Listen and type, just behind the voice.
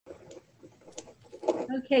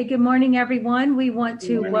Okay, good morning, everyone. We want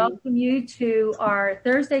to welcome you to our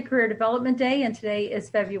Thursday Career Development Day, and today is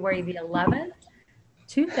February the 11th,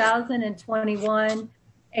 2021.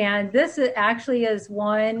 And this actually is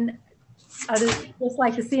one, just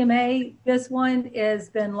like the CMA, this one has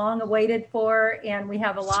been long awaited for, and we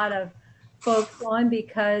have a lot of folks on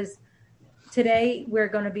because today we're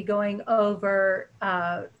going to be going over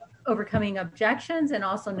overcoming objections and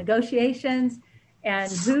also negotiations,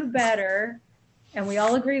 and who better, and we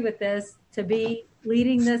all agree with this, to be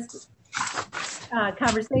leading this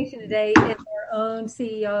conversation today is our own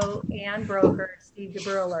CEO and broker, Steve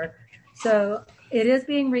DeBruler. So it is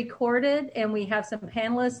being recorded, and we have some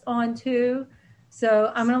panelists on too.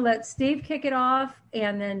 So I'm going to let Steve kick it off,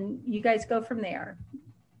 and then you guys go from there.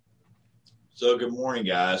 So good morning,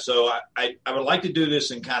 guys. So I would like to do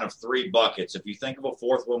this in kind of three buckets. If you think of a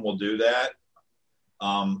fourth one, we'll do that.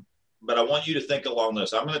 But I want you to think along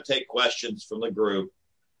this. I'm going to take questions from the group,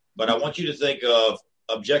 but I want you to think of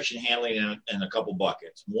objection handling in a couple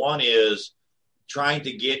buckets. One is trying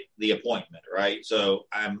to get the appointment, right? So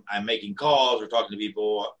I'm making calls or talking to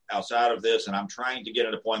people outside of this, and I'm trying to get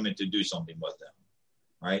an appointment to do something with them,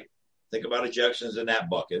 right? Think about objections in that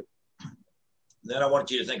bucket. Then I want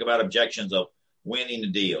you to think about objections of winning the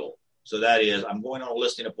deal. So that is, I'm going on a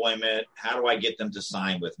listing appointment. How do I get them to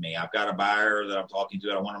sign with me? I've got a buyer that I'm talking to.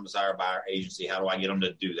 I want them to hire a buyer agency. How do I get them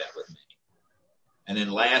to do that with me? And then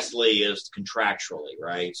lastly is contractually,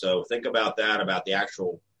 right? So think about that, about the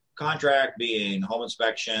actual contract being home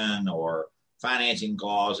inspection or financing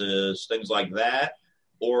clauses, things like that,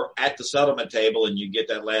 or at the settlement table and you get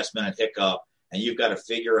that last minute hiccup and you've got to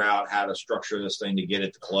figure out how to structure this thing to get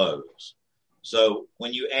it to close. So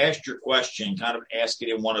when you asked your question, kind of ask it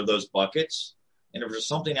in one of those buckets. And if there's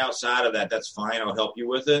something outside of that, that's fine. I'll help you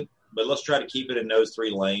with it. But let's try to keep it in those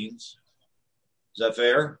three lanes. Is that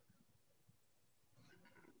fair?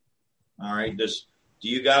 All right. Do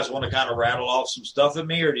you guys want to kind of rattle off some stuff at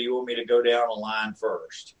me, or do you want me to go down a line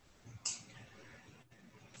first?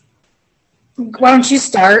 Why don't you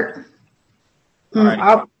start? All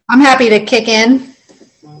right. I'm happy to kick in.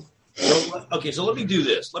 So let me do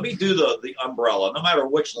this. Let me do the umbrella. No matter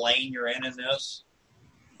which lane you're in this,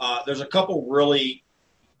 there's a couple really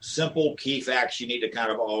simple key facts you need to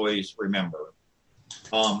kind of always remember.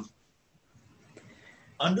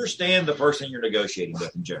 Understand the person you're negotiating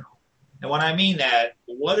with in general. And when I mean that,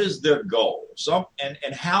 what is their goal?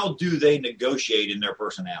 And how do they negotiate in their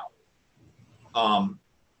personality?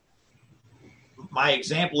 My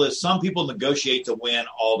example is some people negotiate to win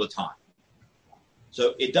all the time.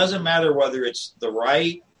 So it doesn't matter whether it's the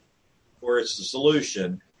right or it's the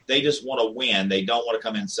solution. They just want to win. They don't want to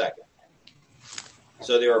come in second.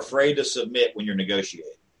 So they're afraid to submit when you're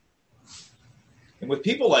negotiating. And with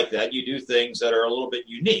people like that, you do things that are a little bit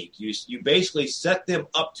unique. You basically set them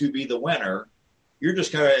up to be the winner. You're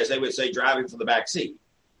just kind of, as they would say, driving from the back seat.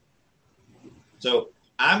 So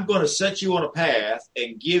I'm going to set you on a path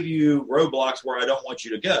and give you roadblocks where I don't want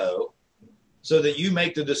you to go, so that you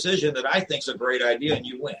make the decision that I think is a great idea and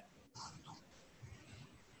you win.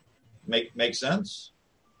 Make sense?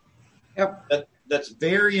 Yep. That's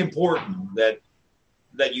very important that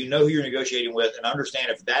you know who you're negotiating with and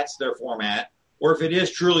understand if that's their format, or if it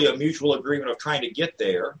is truly a mutual agreement of trying to get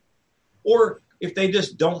there, or if they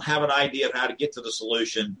just don't have an idea of how to get to the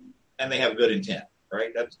solution and they have good intent,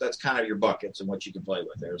 right? That's kind of your buckets and what you can play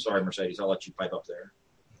with there. Sorry, Mercedes, I'll let you pipe up there.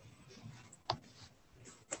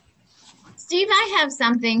 Steve, I have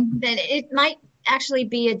something that it might actually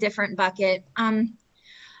be a different bucket. I've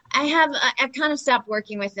kind of stopped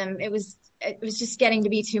working with him. It was just getting to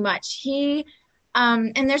be too much.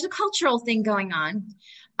 And there's a cultural thing going on.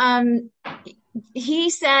 He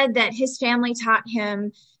said that his family taught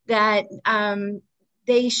him that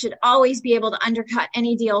they should always be able to undercut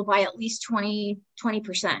any deal by at least 20%.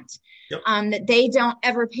 Yep. That they don't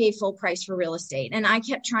ever pay full price for real estate. And I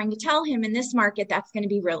kept trying to tell him in this market, that's going to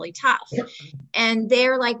be really tough. Yep. And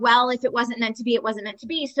they're like, well, if it wasn't meant to be, it wasn't meant to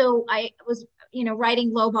be. So I was,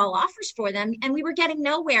 writing lowball offers for them, and we were getting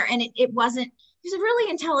nowhere. And he was a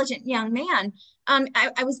really intelligent young man.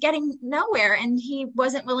 I was getting nowhere, and he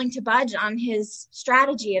wasn't willing to budge on his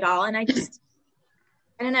strategy at all. And I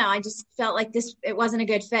don't know. I just felt like it wasn't a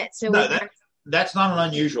good fit. So that's not an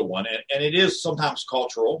unusual one. And it is sometimes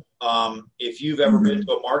cultural. If you've ever been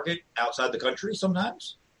to a market outside the country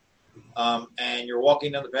sometimes, and you're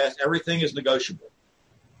walking down the path, everything is negotiable.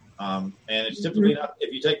 And it's typically not,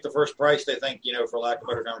 if you take the first price, they think, for lack of a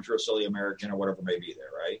better term, you're a silly American or whatever may be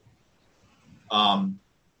there, right?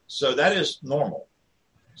 So that is normal.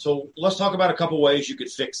 So let's talk about a couple ways you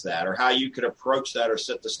could fix that, or how you could approach that or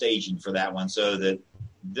set the staging for that one, so that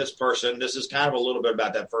this person, this is kind of a little bit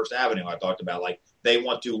about that First Avenue I talked about, like they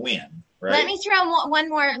want to win, right? Let me throw one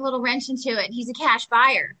more little wrench into it. He's a cash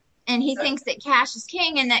buyer, and he thinks that cash is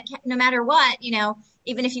king, and that no matter what,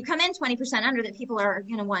 even if you come in 20% under, that people are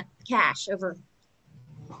going to want cash over.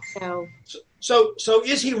 So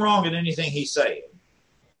is he wrong in anything he's saying?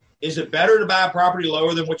 Is it better to buy a property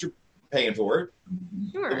lower than what you're paying for it?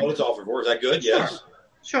 Sure. Than what it's offered for? Is that good? Yes.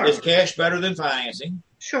 Sure. Is cash better than financing?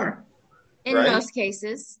 Sure. In most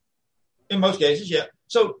cases. In most cases, yeah.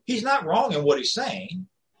 So he's not wrong in what he's saying,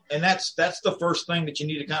 and that's the first thing that you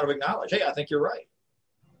need to kind of acknowledge. Hey, I think you're right.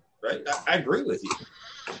 Right? I agree with you.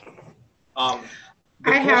 I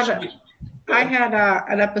had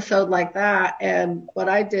an episode like that, and what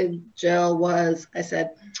I did, Jill, was I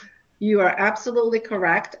said, you are absolutely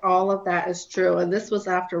correct. All of that is true. And this was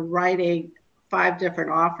after writing 5 different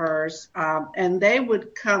offers, and they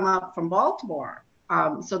would come up from Baltimore.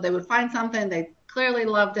 So they would find something, they clearly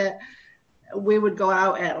loved it. We would go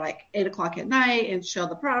out at like 8:00 at night and show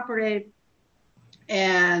the property.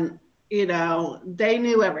 And, they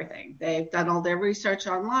knew everything. They've done all their research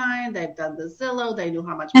online. They've done the Zillow. They knew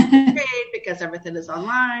how much we paid because everything is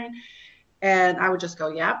online. And I would just go,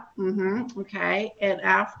 yep, okay. And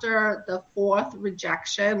after the 4th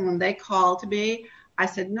rejection, when they called me, I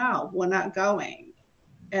said, no, we're not going.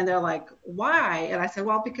 And they're like, why? And I said,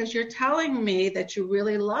 well, because you're telling me that you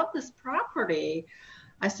really love this property.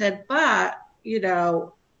 I said, but,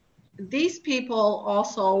 these people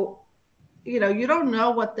also, you don't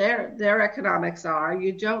know what their economics are.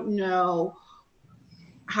 You don't know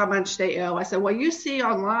how much they owe. I said, what you see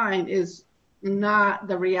online is not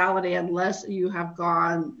the reality unless you have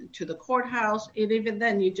gone to the courthouse. And even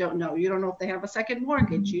then you don't know. You don't know if they have a second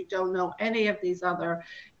mortgage. You don't know any of these other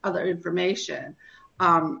information.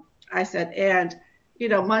 I said, and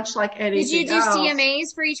much like anything else. Did you do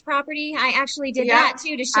CMAs for each property? I actually did that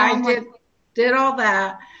too to show them. I did all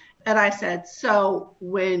that. And I said, so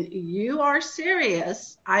when you are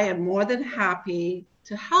serious, I am more than happy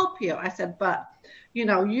to help you. I said, but you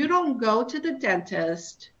don't go to the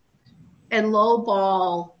dentist and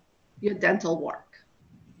lowball your dental work.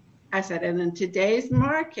 I said, and in today's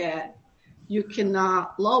market, you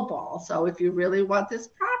cannot lowball. So if you really want this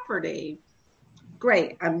property,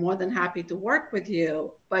 great. I'm more than happy to work with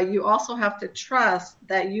you. But you also have to trust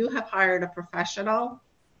that you have hired a professional,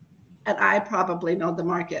 and I probably know the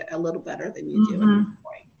market a little better than you do at this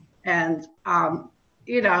point. And,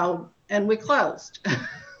 and we closed.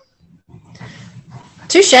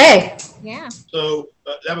 Touche. Yeah. So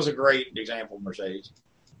that was a great example, Mercedes.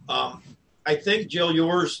 I think, Jill,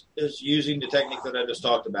 yours is using the technique that I just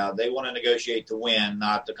talked about. They want to negotiate to win,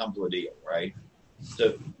 not to come to a deal, right?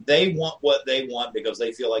 So they want what they want because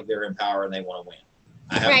they feel like they're in power and they want to win.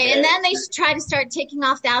 Right, and then they try to start taking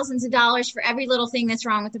off thousands of dollars for every little thing that's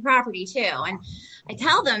wrong with the property, too. And I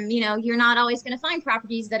tell them, you're not always going to find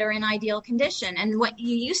properties that are in ideal condition. And what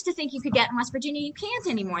you used to think you could get in West Virginia, you can't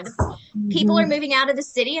anymore. People are moving out of the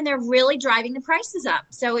city, and they're really driving the prices up.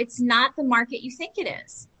 So it's not the market you think it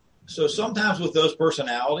is. So sometimes with those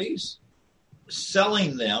personalities,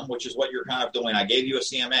 selling them, which is what you're kind of doing. I gave you a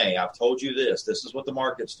CMA. I've told you this. This is what the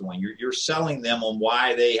market's doing. You're selling them on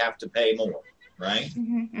why they have to pay more. Right?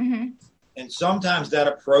 And sometimes that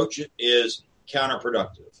approach is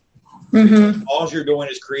counterproductive. All you're doing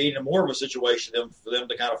is creating more of a situation for them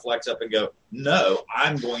to kind of flex up and go, no,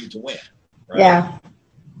 I'm going to win. Right? Yeah.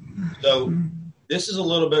 So this is a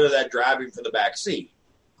little bit of that driving for the back seat.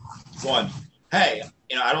 Going, hey,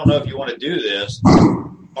 I don't know if you want to do this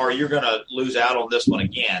or you're going to lose out on this one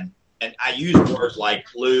again. And I use words like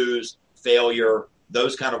lose, failure,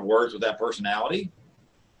 those kind of words with that personality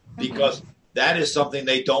because that is something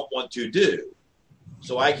they don't want to do.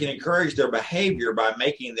 So I can encourage their behavior by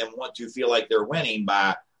making them want to feel like they're winning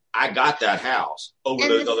by, I got that house over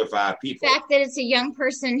those other 5 people. The fact that it's a young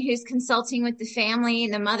person who's consulting with the family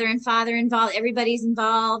and the mother and father involved, everybody's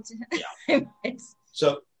involved. Yeah.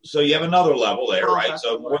 So you have another level there, right?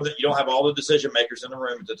 So you don't have all the decision makers in the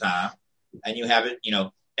room at the time, and you have it,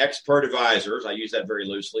 expert advisors. I use that very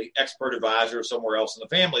loosely. Expert advisors somewhere else in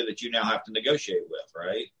the family that you now have to negotiate with,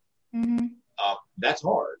 right? That's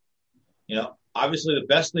hard. Obviously the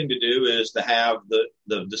best thing to do is to have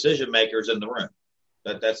the decision makers in the room.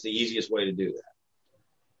 That's the easiest way to do that.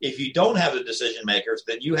 If you don't have the decision makers,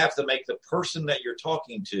 then you have to make the person that you're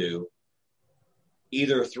talking to,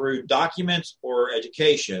 either through documents or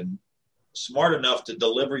education, smart enough to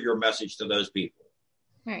deliver your message to those people.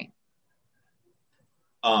 Right.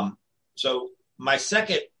 So my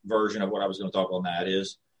second version of what I was going to talk on that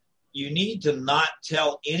is, you need to not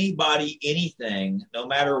tell anybody anything, no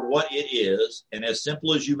matter what it is, and as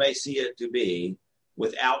simple as you may see it to be,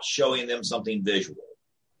 without showing them something visual.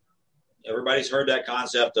 Everybody's heard that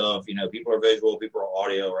concept of, people are visual, people are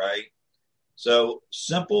audio, right? So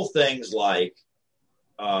simple things like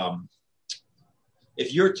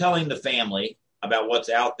if you're telling the family about what's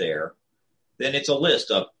out there, then it's a list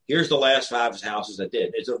of, here's the last 5 houses that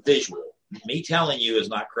did. It's a visual. Me telling you is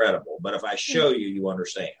not credible, but if I show you, you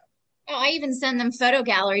understand. Oh, I even send them photo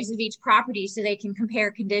galleries of each property so they can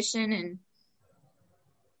compare condition and.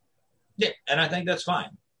 Yeah, and I think that's fine.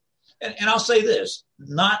 And I'll say this,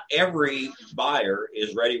 not every buyer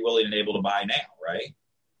is ready, willing, and able to buy now, right?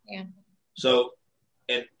 Yeah. So,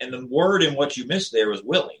 and the word in what you missed there was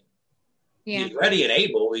willing. Yeah. He's ready and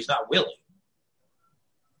able, he's not willing.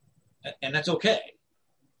 And that's okay.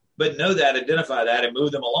 But know that, identify that, and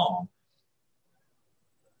move them along.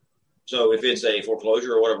 So if it's a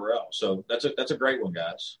foreclosure or whatever else. So that's a great one,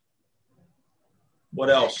 guys. What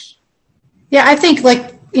else? Yeah, I think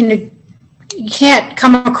you can't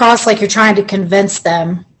come across like you're trying to convince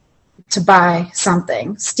them to buy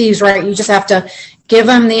something. Steve's right. You just have to give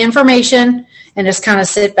them the information and just kind of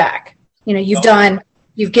sit back. You've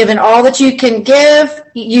given all that you can give.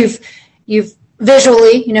 You've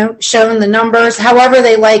visually, shown the numbers, however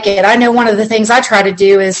they like it. I know one of the things I try to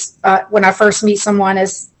do is when I first meet someone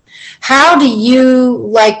is, how do you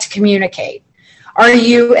like to communicate? Are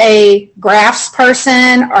you a graphs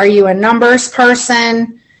person? Are you a numbers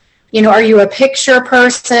person? Are you a picture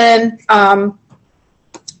person?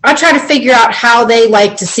 I try to figure out how they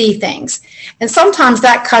like to see things. And sometimes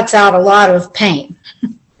that cuts out a lot of pain.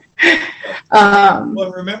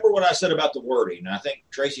 Well, remember what I said about the wording. I think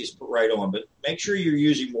Tracy's right on, but make sure you're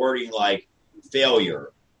using wording like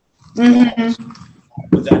failure,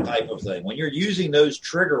 with that type of thing. When you're using those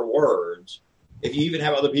trigger words, if you even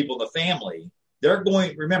have other people in the family, they're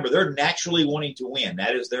naturally wanting to win.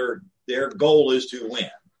 That is their goal is to win.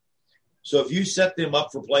 So if you set them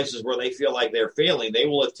up for places where they feel like they're failing, they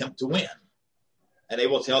will attempt to win. And they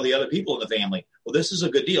will tell the other people in the family, well, this is a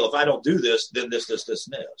good deal. If I don't do this, then this.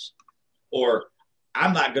 Or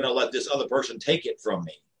I'm not going to let this other person take it from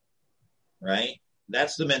me, right?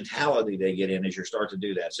 That's the mentality they get in as you start to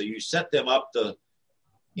do that. So you set them up to,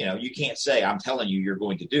 you can't say, I'm telling you, you're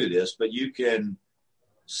going to do this, but you can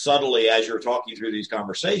subtly, as you're talking through these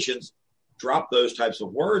conversations, drop those types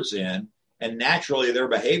of words in, and naturally their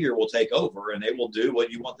behavior will take over and they will do what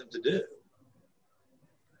you want them to do.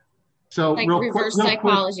 So like reverse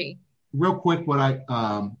psychology. Real quick, what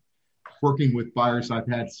I working with buyers I've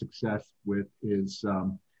had success with is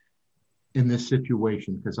in this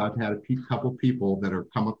situation, because I've had a couple people that are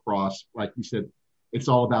come across, like you said, it's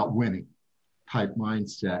all about winning type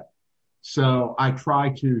mindset. So I try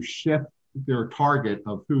to shift their target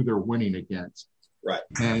of who they're winning against. Right.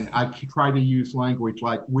 And I try to use language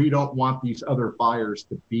like, we don't want these other buyers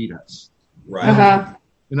to beat us. Right. Uh-huh.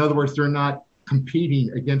 In other words, they're not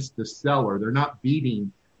competing against the seller. They're not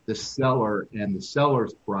beating the seller and the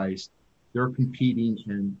seller's price. They're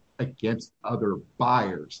competing against other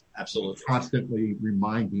buyers. Absolutely. Constantly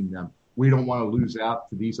reminding them, we don't want to lose out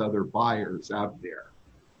to these other buyers out there.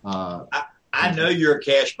 I know you're a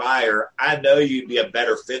cash buyer. I know you'd be a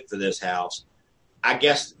better fit for this house. I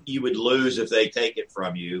guess you would lose if they take it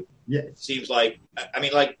from you. Yeah. It seems like,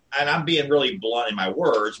 and I'm being really blunt in my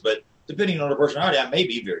words, but depending on the personality, I may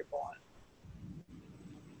be very blunt.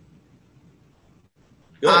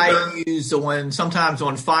 I use the one, sometimes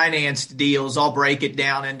on financed deals, I'll break it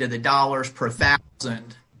down into the dollars per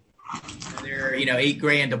thousand. They're,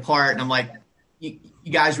 $8,000 apart. And I'm like, you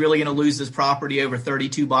guys really going to lose this property over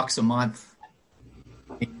 $32 a month?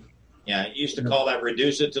 Yeah. You used to call that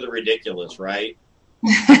reduce it to the ridiculous, right?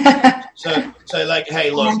 So like,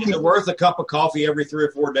 hey, look, is it worth a cup of coffee every 3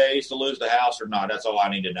 or 4 days to lose the house or not? That's all I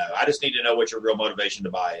need to know. I just need to know what your real motivation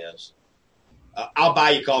to buy is. I'll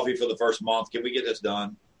buy you coffee for the first month. Can we get this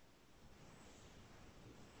done?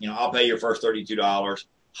 I'll pay your first $32.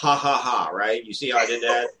 Ha, ha, ha, right? You see how I did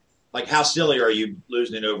that? Like, how silly are you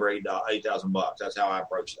losing it over $8,000? That's how I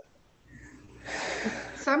approach that.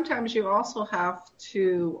 Sometimes you also have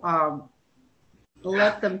to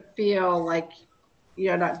let them feel like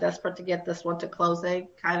you're not desperate to get this one to closing.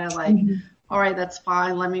 Kind of like, all right, that's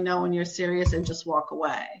fine. Let me know when you're serious and just walk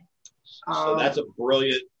away. So that's a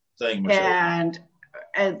brilliant thing, Michelle.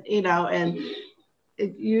 And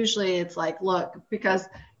usually it's like, look, because,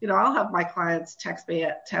 I'll have my clients text me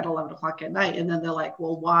at 10, 11 o'clock at night, and then they're like,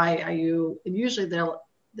 well, why are you, and usually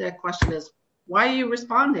their question is, why are you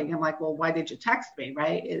responding? I'm like, well, why did you text me?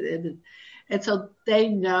 Right. And so they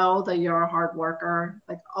know that you're a hard worker.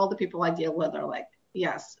 Like all the people I deal with are like,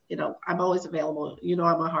 yes, I'm always available. I'm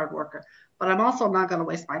a hard worker, but I'm also not going to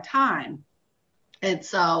waste my time. And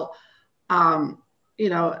so,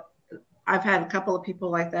 I've had a couple of people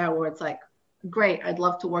like that where it's like, great, I'd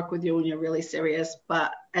love to work with you when you're really serious.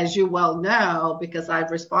 But as you well know, because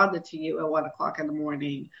I've responded to you at 1:00 in the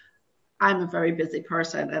morning, I'm a very busy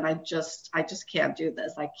person and I just can't do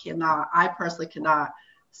this. I personally cannot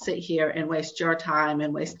sit here and waste your time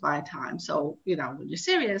and waste my time. So, when you're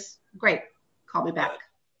serious, great, call me back.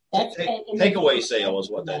 Takeaway sale is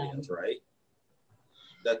what that is, right?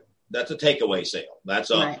 That's a takeaway sale.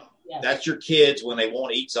 That's right. That's your kids when they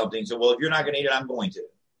want to eat something. So, well, if you're not going to eat it, I'm going to,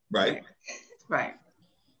 right? Right.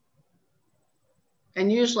 And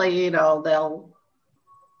usually, they're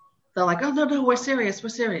like, oh, no, we're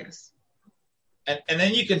serious. And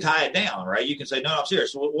then you can tie it down, right? You can say, no, I'm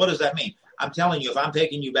serious. So what does that mean? I'm telling you, if I'm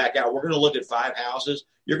taking you back out, we're going to look at 5 houses.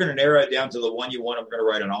 You're going to narrow it down to the one you want. I'm going to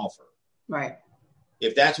write an offer. Right.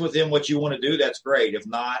 If that's within what you want to do, that's great. If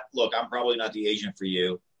not, look, I'm probably not the agent for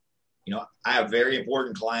you. I have very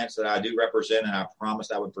important clients that I do represent, and I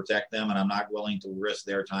promised I would protect them, and I'm not willing to risk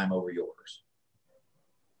their time over yours.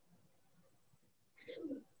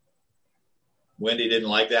 Wendy didn't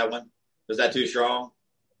like that one. Was that too strong?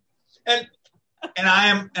 And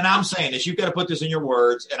I'm saying this, you've got to put this in your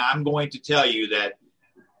words, and I'm going to tell you that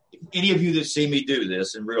if any of you that see me do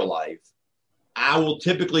this in real life, I will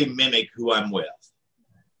typically mimic who I'm with.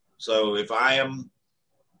 So if I am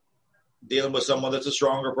dealing with someone that's a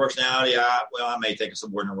stronger personality, I may take a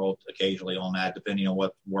subordinate role occasionally on that, depending on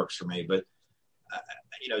what works for me. But,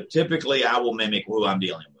 typically I will mimic who I'm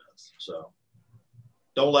dealing with. So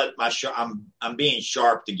don't let I'm being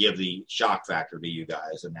sharp to give the shock factor to you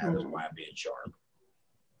guys, and that is why I'm being sharp.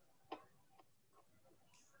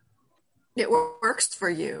 It works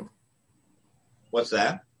for you. What's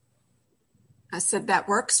that? I said that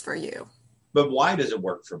works for you. But why does it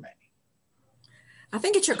work for me? I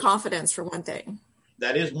think it's your confidence, for one thing.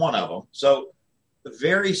 That is one of them. So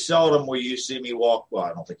very seldom will you see me walk. Well,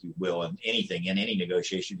 I don't think you will in any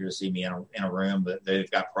negotiation. You're going to see me in a room that they've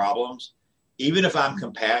got problems. Even if I'm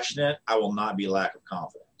compassionate, I will not be lack of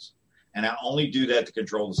confidence. And I only do that to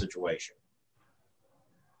control the situation.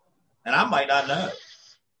 And I might not know.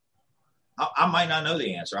 I might not know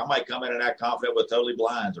the answer. I might come in and act confident with totally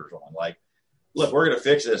blinds or something. Like, look, we're going to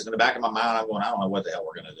fix this. In the back of my mind, I'm going, I don't know what the hell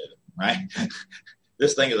we're going to do, right?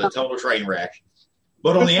 This thing is a total train wreck.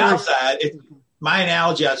 But on the outside, my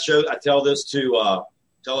analogy, I tell this to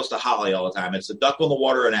Holly all the time. It's the duck on the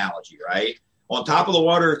water analogy, right? On top of the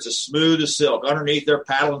water, it's as smooth as silk. Underneath, they're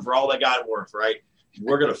paddling for all they got worth, right?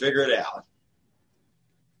 We're going to figure it out.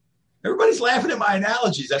 Everybody's laughing at my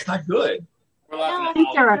analogies. That's not good. I think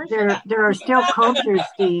there are still cultures,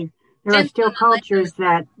 Steve. There are still cultures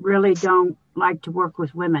that really don't like to work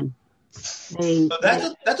with women.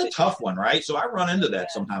 That's a tough one, right? So I run into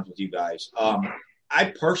that sometimes with you guys.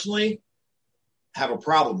 I personally have a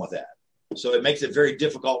problem with that. So it makes it very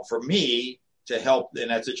difficult for me to help in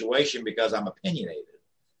that situation because I'm opinionated.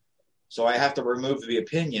 So I have to remove the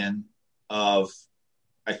opinion of,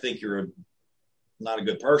 I think you're not a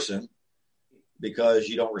good person because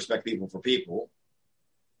you don't respect people for people.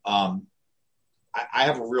 I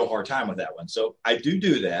have a real hard time with that one. So I do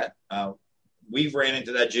that. We've ran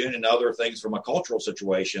into that, June, and other things from a cultural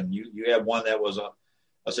situation. You had one that was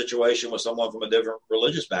a situation with someone from a different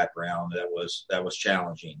religious background that was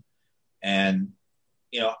challenging. And,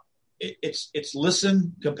 it's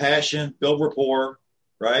listen, compassion, build rapport,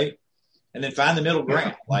 right? And then find the middle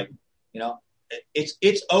ground. Like,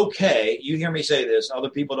 it's okay. You hear me say this. Other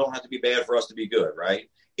people don't have to be bad for us to be good, right?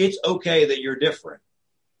 It's okay that you're different.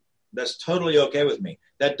 That's totally okay with me.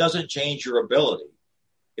 That doesn't change your ability.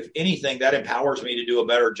 If anything, that empowers me to do a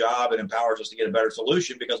better job and empowers us to get a better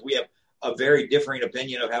solution because we have a very differing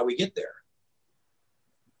opinion of how we get there.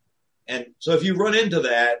 And so if you run into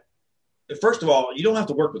that, first of all, you don't have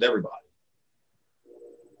to work with everybody.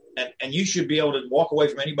 And you should be able to walk away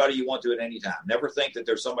from anybody you want to at any time. Never think that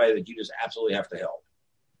there's somebody that you just absolutely have to help.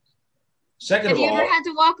 Second of all, have you ever had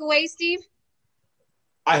to walk away, Steve?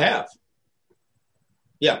 I have.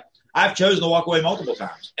 Yeah. I've chosen to walk away multiple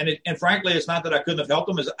times. And frankly, it's not that I couldn't have helped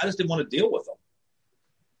them. I just didn't want to deal with them.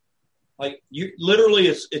 Like you literally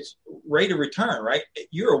it's rate of return, right?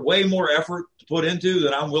 You're way more effort to put into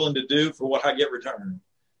than I'm willing to do for what I get returned.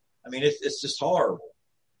 I mean, it's just horrible.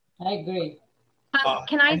 I agree.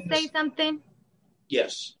 Can I say something?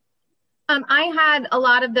 Yes. I had a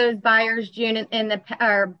lot of those buyers, June,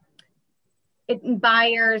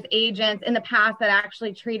 buyers, agents in the past that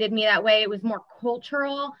actually treated me that way. It was more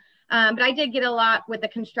cultural. But I did get a lot with the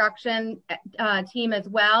construction team as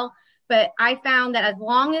well. But I found that as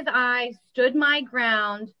long as I stood my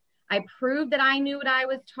ground, I proved that I knew what I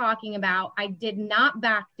was talking about. I did not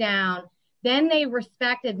back down. then they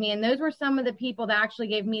respected me. And those were some of the people that actually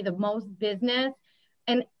gave me the most business.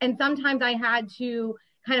 And sometimes I had to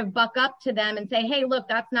kind of buck up to them and say, hey, look,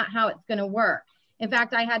 that's not how it's going to work. In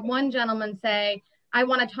fact, I had one gentleman say, I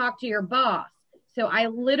want to talk to your boss. So I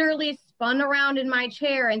literally spun around in my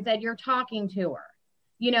chair and said, you're talking to her,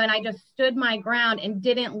 and I just stood my ground and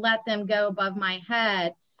didn't let them go above my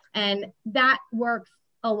head. And that works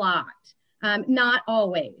a lot. Not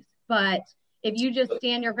always, but if you just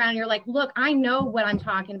stand your ground, you're like, look, I know what I'm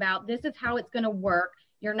talking about. This is how it's going to work.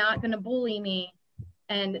 You're not going to bully me.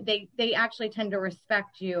 And they actually tend to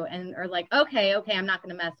respect you and are like, okay, I'm not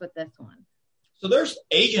going to mess with this one. So there's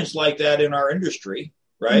agents like that in our industry,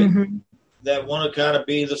 right? Mm-hmm. That want to kind of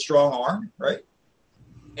be the strong arm, right?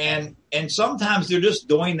 And sometimes they're just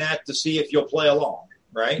doing that to see if you'll play along,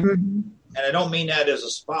 right? Mm-hmm. And I don't mean that as a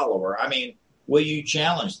follower. I mean, will you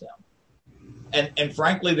challenge them? And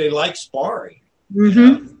frankly, they like sparring,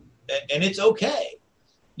 mm-hmm. And it's okay,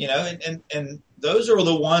 and those are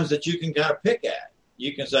the ones that you can kind of pick at.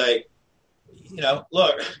 You can say,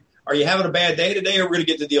 look, are you having a bad day today, or we're going to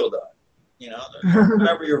get the deal done?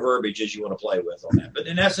 Whatever your verbiage is you want to play with on that. But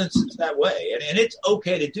in essence, it's that way. And it's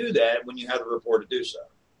okay to do that when you have the rapport to do so.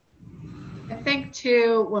 I think,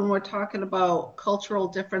 too, when we're talking about cultural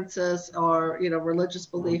differences or, religious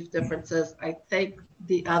belief differences, I think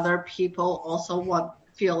the other people also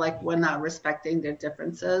feel like we're not respecting their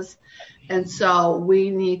differences. And so we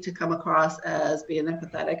need to come across as being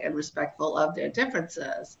empathetic and respectful of their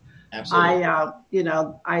differences. Absolutely.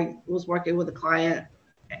 I was working with a client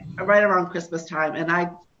right around Christmas time, and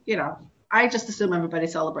I just assume everybody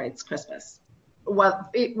celebrates Christmas.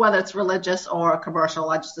 Whether it's religious or commercial,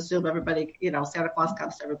 I just assume everybody, Santa Claus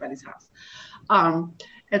comes to everybody's house.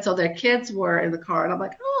 And so their kids were in the car, and I'm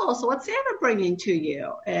like, oh, so what's Santa bringing to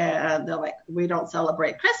you? And they're like, we don't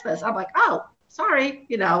celebrate Christmas. I'm like, oh, sorry,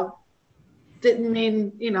 didn't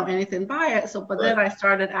mean, anything by it. So, but then I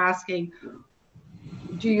started asking,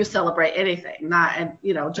 do you celebrate anything?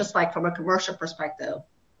 Just like from a commercial perspective,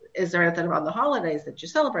 is there anything around the holidays that you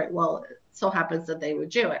celebrate? Well, it so happens that they were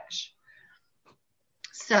Jewish.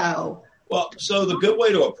 So the good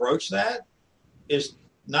way to approach that is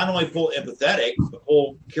not only pull empathetic, but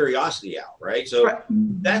pull curiosity out, right? So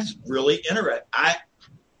that's really interesting. I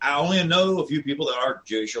only know a few people that are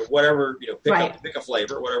Jewish or whatever, pick a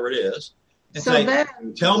flavor, whatever it is,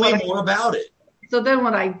 and tell me more about it. So then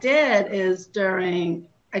what I did is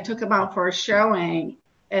I took them out for a showing,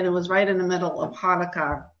 and it was right in the middle of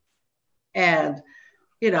Hanukkah. And,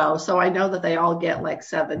 so I know that they all get like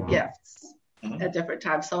 7 gifts at different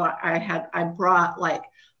times. So I brought like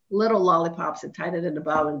little lollipops and tied it in a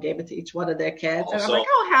bow and gave it to each one of their kids. And I'm like,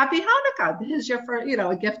 oh, happy Hanukkah. This is your first,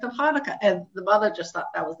 a gift of Hanukkah. And the mother just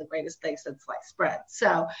thought that was the greatest thing since sliced bread.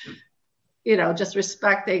 So, just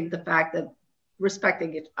respecting the fact that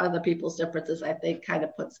respecting other people's differences, I think kind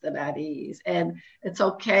of puts them at ease. And it's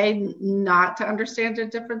okay not to understand their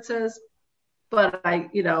differences. But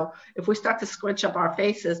if we start to squinch up our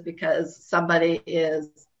faces because somebody is,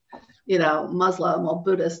 Muslim or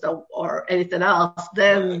Buddhist or anything else,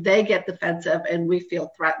 then they get defensive and we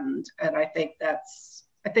feel threatened. And I think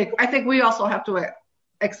I think we also have to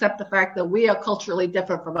accept the fact that we are culturally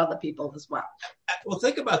different from other people as well. Well,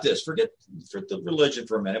 think about this. Forget the religion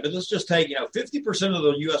for a minute, but let's just take, 50% of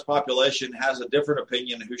the U.S. population has a different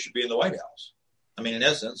opinion of who should be in the White House. I mean, in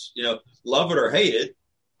essence, love it or hate it,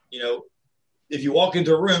 if you walk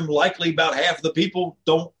into a room, likely about half of the people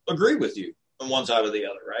don't agree with you on one side or the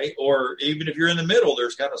other, right? Or even if you're in the middle,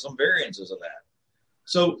 there's kind of some variances of that.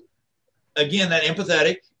 So again, that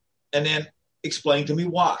empathetic, and then explain to me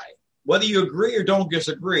why. Whether you agree or don't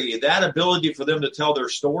disagree, that ability for them to tell their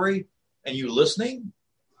story and you listening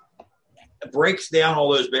breaks down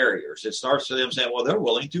all those barriers. It starts to them saying, well, they're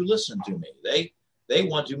willing to listen to me. They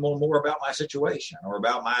want to know more about my situation or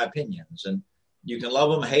about my opinions. And you can love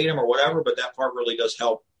them, hate them, or whatever, but that part really does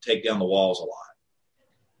help take down the walls a lot.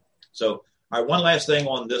 So, all right, one last thing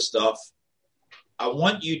on this stuff. I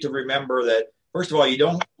want you to remember that, first of all, you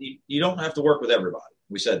don't have to work with everybody.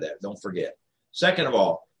 We said that. Don't forget. Second of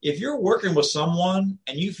all, if you're working with someone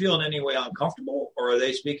and you feel in any way uncomfortable, or are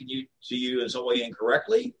they speaking to you in some way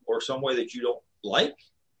incorrectly or some way that you don't like,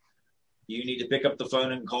 you need to pick up the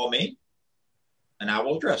phone and call me, and I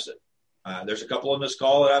will address it. There's a couple on this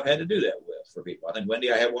call that I've had to do that with for people. I think,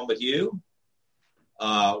 Wendy, I had one with you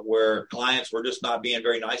where clients were just not being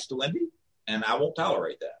very nice to Wendy, and I won't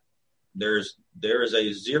tolerate that. There is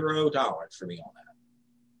a zero tolerance for me on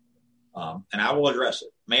that. And I will address it.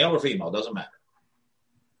 Male or female, doesn't matter.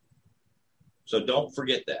 So don't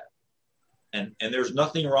forget that. And there's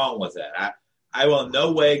nothing wrong with that. I will in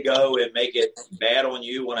no way go and make it bad on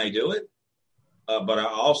you when I do it. but I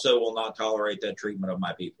also will not tolerate that treatment of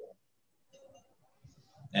my people.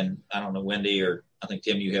 And I don't know, Wendy, or I think,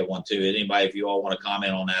 Tim, you have one too. Anybody, if you all want to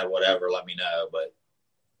comment on that, whatever, let me know. But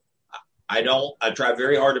I try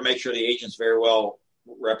very hard to make sure the agent's very well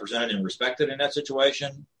represented and respected in that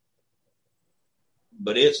situation.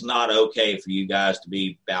 But it's not okay for you guys to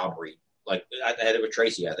be boundary. Like I had it with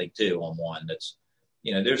Tracy, I think, too, on one. That's,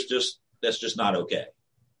 that's just not okay.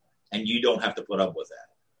 And you don't have to put up with that.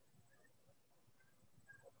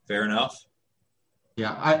 Fair enough?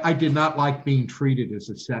 Yeah, I did not like being treated as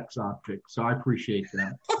a sex object, so I appreciate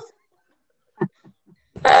that.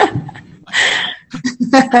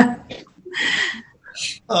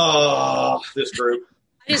 Oh, this group.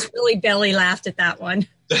 I just really belly laughed at that one.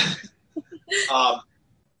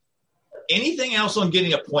 Anything else on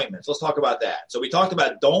getting appointments? Let's talk about that. So we talked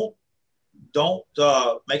about don't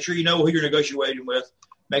make sure you know who you're negotiating with.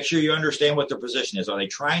 Make sure you understand what their position is. Are they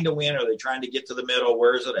trying to win? Are they trying to get to the middle?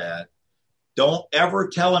 Where is it at? Don't ever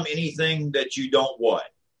tell them anything that you don't want.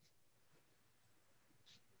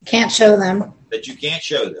 Can't show them. That you can't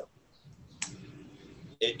show them.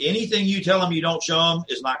 Anything you tell them you don't show them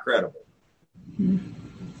is not credible. Mm-hmm.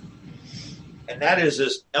 And that is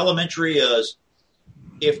as elementary as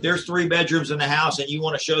if there's 3 bedrooms in the house and you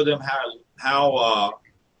want to show them how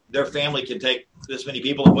their family can take this many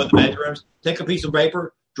people and put in the bedrooms, take a piece of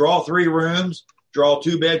paper, draw 3 rooms, draw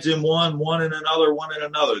 2 beds in one in another, one in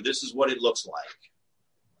another. This is what it looks like.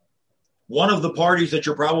 One of the parties that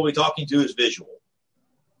you're probably talking to is visual.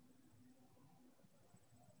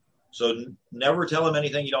 So never tell them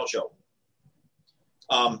anything you don't show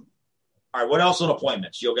them. All right, what else on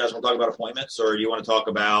appointments? You guys want to talk about appointments, or do you want to talk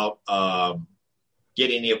about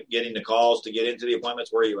getting the calls to get into the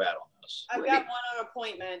appointments? Where are you at on this? I've got one on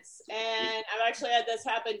appointments, and I've actually had this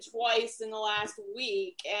happen twice in the last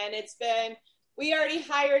week, and it's been, we already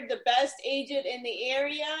hired the best agent in the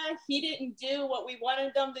area. He didn't do what we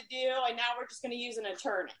wanted them to do, and now we're just going to use an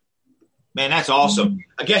attorney. Man, that's awesome.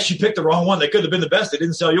 I guess you picked the wrong one. They could have been the best. They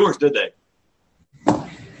didn't sell yours, did they? That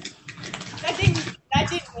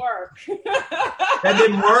didn't work. That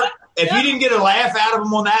didn't work? If you didn't get a laugh out of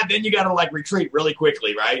them on that, then you got to retreat really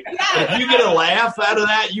quickly, right? Yeah. If you get a laugh out of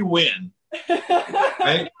that, you win.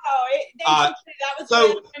 Right? That was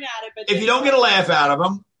so if you don't get a laugh out of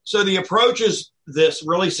them, so the approach is this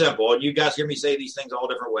really simple, and you guys hear me say these things all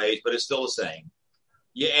different ways, but it's still the same.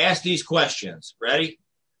 You ask these questions. Ready?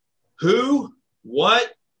 Who,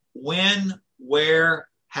 what, when, where,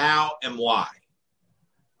 how, and why.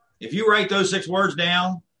 If you write those 6 words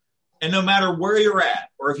down, and no matter where you're at,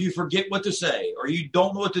 or if you forget what to say, or you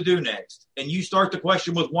don't know what to do next, and you start the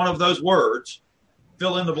question with one of those words,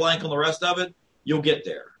 fill in the blank on the rest of it, you'll get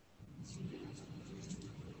there.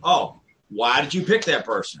 Oh, why did you pick that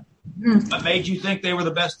person? What made you think they were the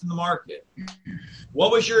best in the market?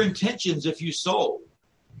 What was your intentions if you sold?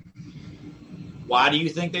 Why do you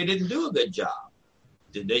think they didn't do a good job?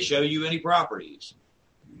 Did they show you any properties?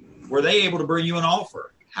 Were they able to bring you an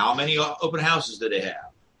offer? How many open houses did they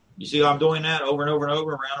have? You see how I'm doing that over and over and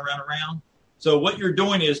over, around? So what you're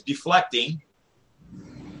doing is deflecting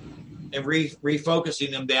and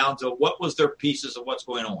refocusing them down to what was their pieces of what's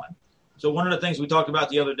going on. So one of the things we talked about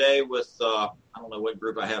the other day with, I don't know what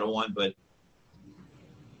group I had on, but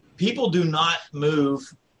people do not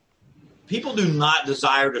move. People do not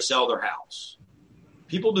desire to sell their house.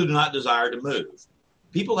 People do not desire to move.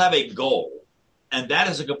 People have a goal, and that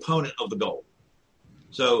is a component of the goal.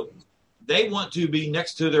 So they want to be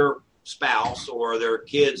next to their spouse or their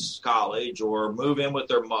kids' college or move in with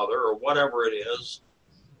their mother or whatever it is,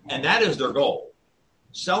 and that is their goal.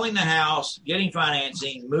 Selling the house, getting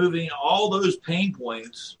financing, moving, all those pain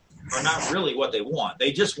points are not really what they want.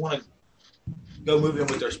 They just want to go move in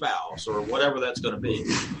with their spouse or whatever that's going to be.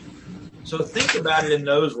 So think about it in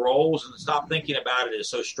those roles and stop thinking about it as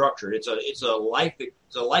so structured. It's a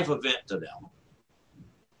life event to them.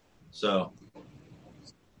 So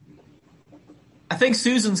I think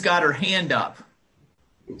Susan's got her hand up.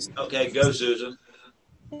 Okay, go Susan.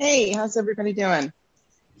 Hey, how's everybody doing?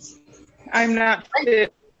 I'm not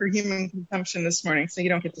fit for human consumption this morning, so you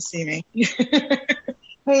don't get to see me.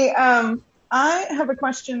 Hey, I have a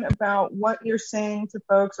question about what you're saying to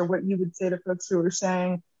folks, or what you would say to folks who are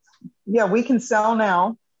saying, yeah, we can sell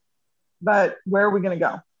now, but where are we going to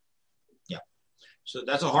go? Yeah. So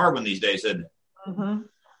that's a hard one these days, isn't it? Mm-hmm.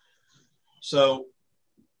 So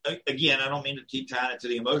again, I don't mean to keep tying it to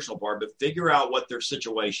the emotional part, but figure out what their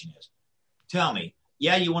situation is. Tell me,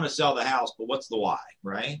 yeah, you want to sell the house, but what's the why,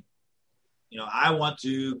 right? I want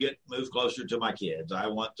to move closer to my kids. I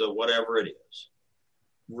want to whatever it is.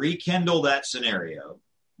 Rekindle that scenario,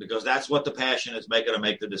 because that's what the passion is making to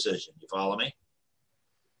make the decision. You follow me?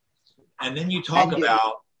 And then you talk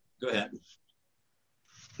about, go ahead.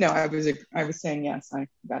 No, I was saying yes. I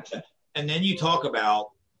gotcha. And then you talk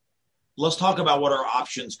about, let's talk about what our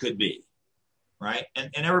options could be, right?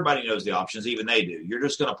 And everybody knows the options, even they do. You're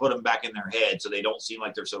just going to put them back in their head so they don't seem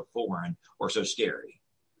like they're so foreign or so scary.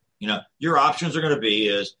 You know, your options are going to be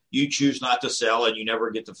is you choose not to sell and you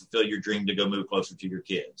never get to fulfill your dream to go move closer to your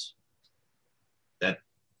kids. That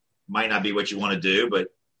might not be what you want to do, but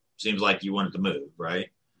seems like you want it to move,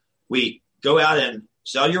 right? We go out and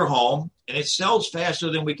sell your home and it sells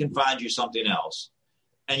faster than we can find you something else.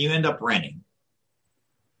 And you end up renting,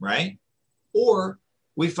 right? Or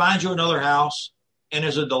we find you another house and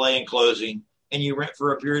there's a delay in closing and you rent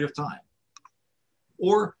for a period of time.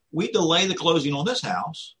 Or we delay the closing on this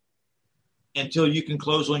house until you can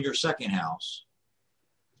close on your second house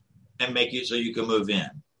and make it so you can move in.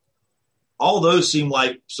 All those seem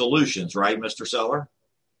like solutions, right, Mr. Seller?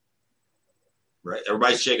 Right?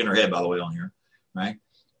 Everybody's shaking their head, by the way, on here, right?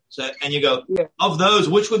 So, and you go, of those,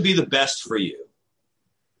 which would be the best for you?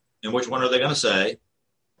 And which one are they going to say?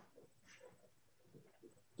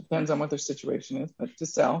 Depends on what their situation is, but to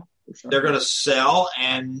sell. For sure. They're going to sell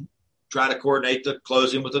and try to coordinate the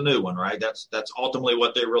closing with the new one, right? That's ultimately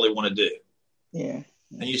what they really want to do. Yeah.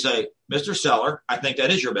 And you say, Mr. Seller, I think that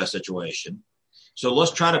is your best situation. So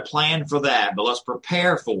let's try to plan for that, but let's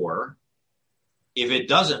prepare for if it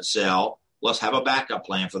doesn't sell, let's have a backup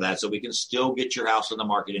plan for that so we can still get your house in the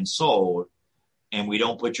market and sold and we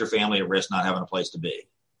don't put your family at risk not having a place to be.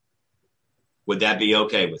 Would that be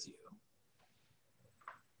okay with you?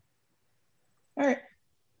 All right.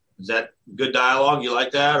 Is that good dialogue? You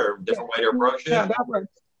like that or a different way to approach it? Yeah, that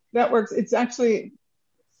works. That works. It's actually,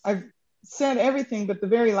 I've said everything, but the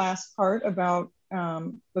very last part about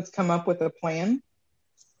let's come up with a plan,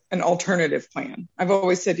 an alternative plan. I've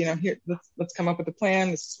always said, here, let's come up with a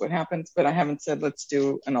plan. This is what happens, but I haven't said let's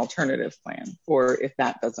do an alternative plan for if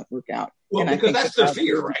that doesn't work out. Well, because that's their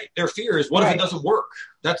fear, right? Their fear is what if it doesn't work?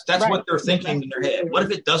 That's what they're thinking in their head. What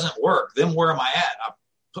if it doesn't work? Then where am I at? I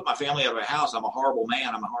put my family out of a house. I'm a horrible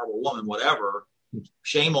man. I'm a horrible woman, whatever.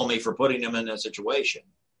 Shame on me for putting them in that situation.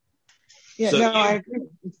 Yeah, so I agree.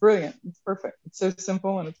 It's brilliant. It's perfect. It's so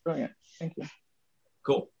simple and it's brilliant. Thank you.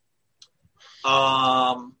 Cool.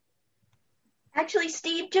 Actually,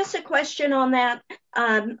 Steve, just a question on that.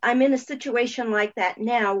 I'm in a situation like that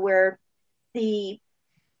now where the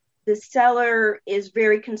seller is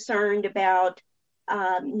very concerned about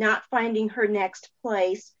not finding her next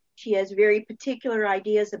place. She has very particular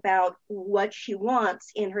ideas about what she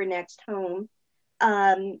wants in her next home.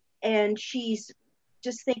 And she's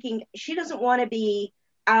just thinking she doesn't want to be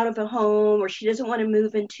out of a home or she doesn't want to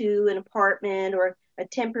move into an apartment or a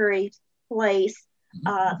temporary place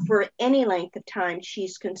for any length of time.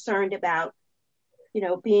 She's concerned about,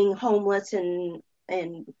 being homeless and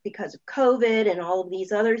because of COVID and all of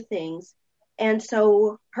these other things. And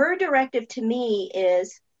so her directive to me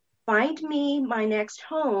is find me my next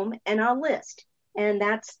home and I'll list. And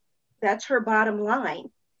that's her bottom line.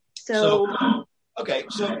 So okay.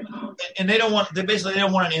 So, and they don't want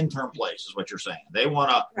an interim place is what you're saying. They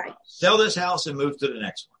want to sell this house and move to the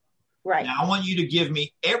next one. Right. Now I want you to give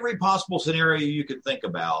me every possible scenario you could think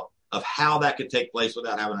about of how that could take place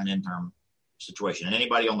without having an interim situation. And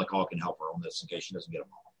anybody on the call can help her on this in case she doesn't get them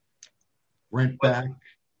all. Rent back,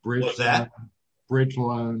 bridge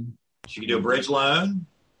loan. She can do a bridge loan.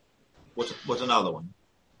 What's another one?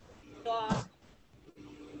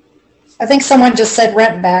 I think someone just said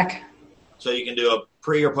rent back. So you can do a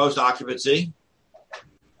pre or post occupancy.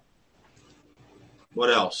 What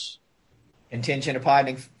else? Contingent of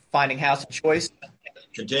finding house of choice.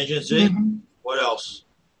 Contingency. Mm-hmm. What else?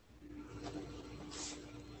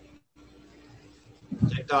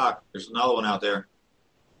 TikTok. There's another one out there.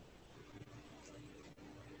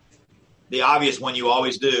 The obvious one you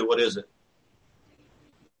always do. What is it?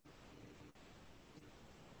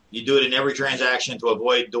 You do it in every transaction to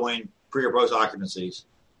avoid doing pre or post occupancies.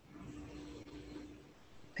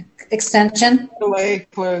 Extension. Delay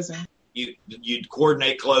closing. You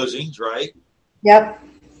coordinate closings, right? Yep.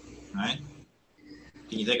 Right.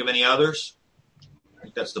 Can you think of any others? I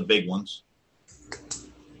think that's the big ones.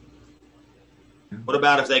 What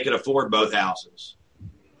about if they could afford both houses?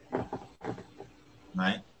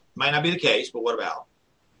 Right? Might not be the case, but what about?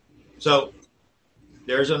 So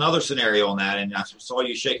there's another scenario on that, and I saw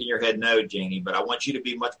you shaking your head no, Janie, but I want you to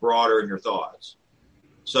be much broader in your thoughts.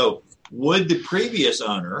 So would the previous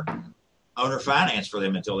owner finance for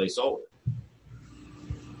them until they sold it?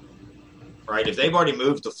 Right? If they've already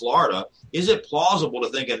moved to Florida, is it plausible to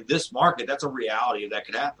think in this market that's a reality that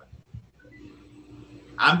could happen?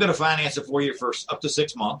 I'm going to finance it for you for up to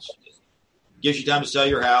 6 months. Gives you time to sell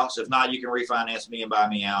your house. If not, you can refinance me and buy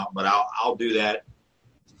me out, but I'll do that.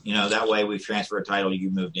 That way we've transferred a title, you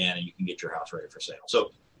moved in, and you can get your house ready for sale.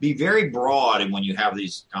 So be very broad when you have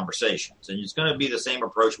these conversations, and it's going to be the same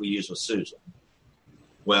approach we use with Susan.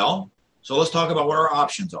 Well, so let's talk about what our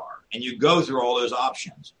options are, and you go through all those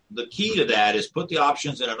options. The key to that is put the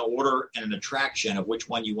options in an order and an attraction of which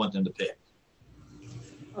one you want them to pick.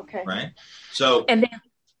 Okay. Right? So,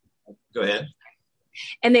 go ahead.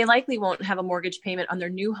 And they likely won't have a mortgage payment on their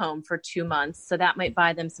new home for 2 months. So that might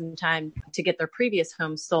buy them some time to get their previous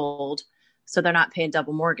home sold, so they're not paying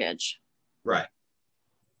double mortgage. Right.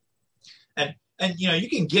 And you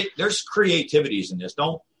can there's creativities in this.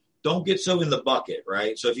 Don't get so in the bucket,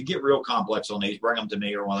 right? So if you get real complex on these, bring them to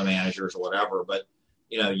me or one of the managers or whatever. But,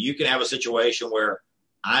 you can have a situation where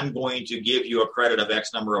I'm going to give you a credit of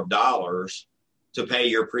X number of dollars to pay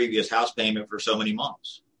your previous house payment for so many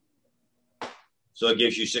months. So it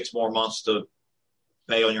gives you 6 more months to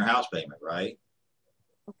pay on your house payment, right?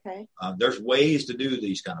 Okay. There's ways to do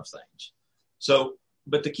these kind of things. So,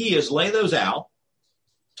 but the key is lay those out,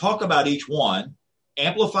 talk about each one,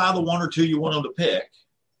 amplify the one or two you want them to pick.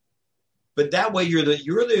 But that way you're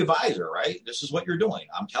the advisor, right? This is what you're doing.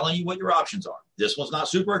 I'm telling you what your options are. This one's not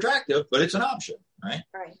super attractive, but it's an option, right?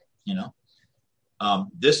 Right.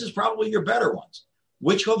 This is probably your better ones.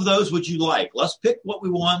 Which of those would you like? Let's pick what we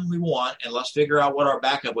want, and let's figure out what our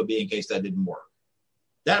backup would be in case that didn't work.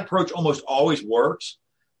 That approach almost always works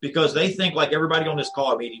because they think like everybody on this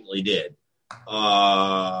call immediately did.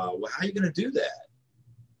 Well, how are you going to do that?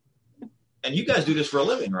 And you guys do this for a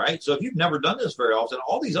living, right? So if you've never done this very often,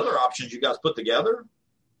 all these other options you guys put together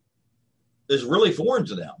is really foreign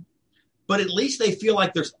to them. But at least they feel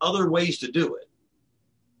like there's other ways to do it.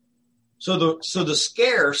 So the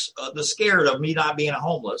scared of me not being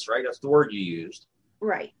homeless, right? That's the word you used.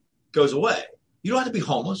 Right. Goes away. You don't have to be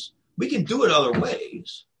homeless. We can do it other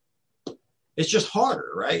ways. It's just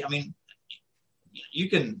harder, right? I mean, you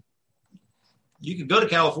can go to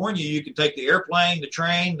California, you can take the airplane, the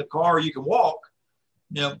train, the car, you can walk,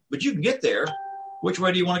 but you can get there. Which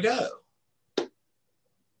way do you want to go?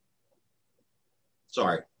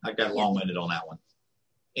 Sorry, I got long-winded on that one.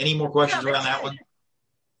 Any more questions around that one?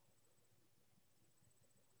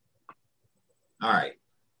 All right.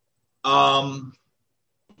 I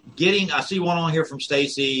see one on here from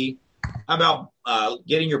Stacy. How about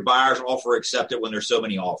getting your buyer's offer accepted when there's so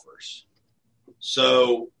many offers?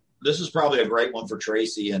 So this is probably a great one for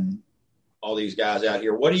Tracy and all these guys out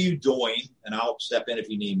here. What are you doing? And I'll step in if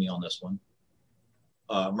you need me on this one.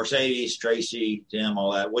 Mercedes, Tracy, Tim,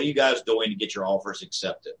 all that. What are you guys doing to get your offers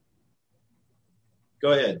accepted?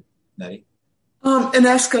 Go ahead, Nettie. An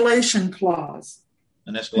escalation clause.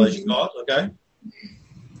 An escalation clause, okay.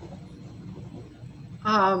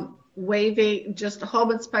 Waiving just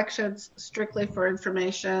home inspections strictly for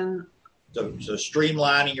information. So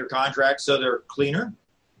streamlining your contracts so they're cleaner.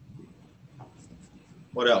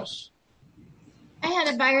 What else? I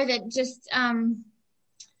had a buyer that just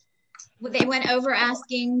they went over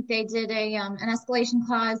asking. They did an escalation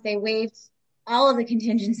clause. They waived all of the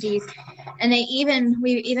contingencies, and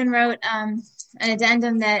we even wrote an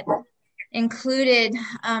addendum that included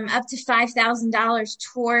up to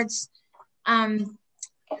 $5,000 towards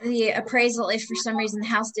the appraisal if for some reason the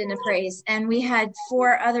house didn't appraise. And we had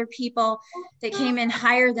 4 other people that came in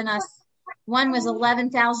higher than us. One was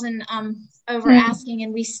 11,000 over asking,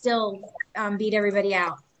 and we still beat everybody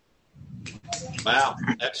out. Wow,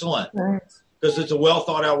 excellent. Because it's a well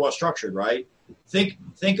thought out, well structured, right?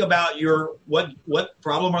 Think about what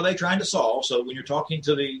problem are they trying to solve? So when you're talking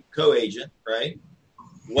to the co-agent, right?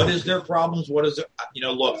 What is their problems? What is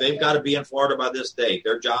look, they've got to be in Florida by this date.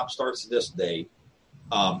 Their job starts this date.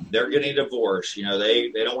 They're getting a divorce. They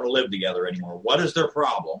don't want to live together anymore. What is their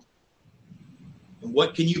problem? And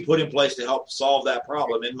what can you put in place to help solve that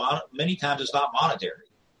problem? And many times it's not monetary.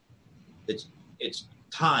 It's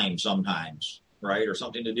time sometimes, right? Or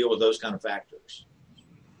something to deal with those kind of factors.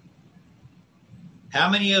 How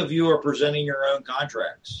many of you are presenting your own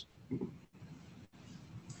contracts?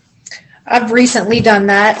 I've recently done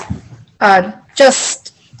that,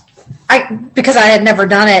 because I had never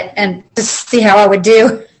done it and to see how I would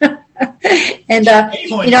do. And I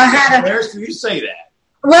had you say that.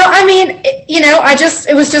 Well, I mean,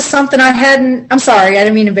 it was just something I hadn't. I'm sorry, I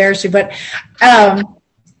didn't mean to embarrass you, but I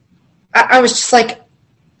was just like,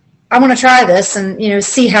 I want to try this and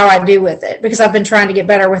see how I do with it, because I've been trying to get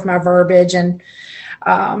better with my verbiage. And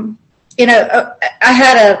I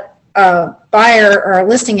had a buyer or a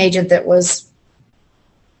listing agent that was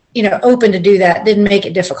open to do that, didn't make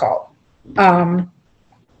it difficult.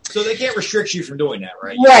 So they can't restrict you from doing that,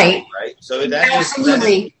 right? Right. Right. So that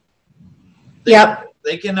absolutely.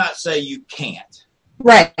 They cannot say you can't.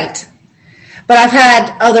 Right. But I've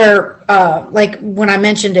had other, like when I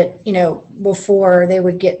mentioned it, before they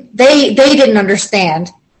didn't understand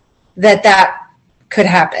that could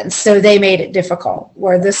happen. So they made it difficult,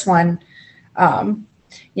 where this one, but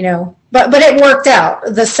it worked out.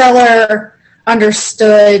 The seller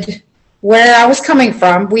understood where I was coming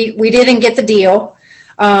from. We didn't get the deal,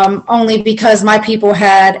 only because my people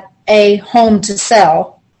had a home to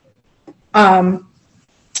sell.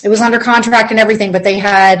 It was under contract and everything, but they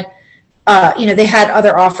had, they had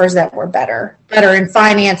other offers that were better in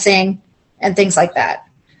financing and things like that.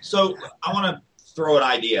 So I want to throw an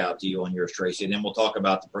idea out to you on yours, Tracy, and then we'll talk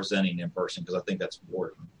about the presenting in person, because I think that's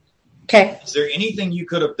important. Okay. Is there anything you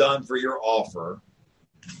could have done for your offer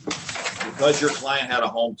because your client had a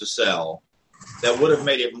home to sell that would have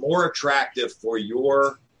made it more attractive for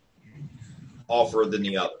your offer than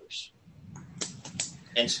the others,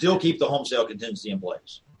 and still keep the home sale contingency in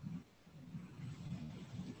place?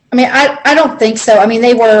 I mean, I don't think so. I mean,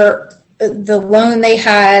 the loan they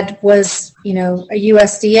had was, a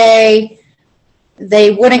USDA.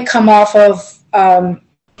 They wouldn't come off of, not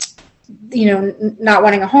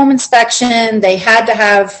wanting a home inspection. They had to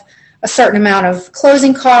have a certain amount of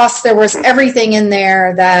closing costs. There was everything in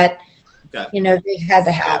there that, they had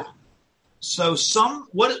to have. So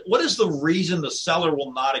what is the reason the seller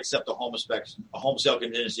will not accept a home inspection, a home sale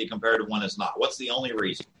contingency compared to one that's not? What's the only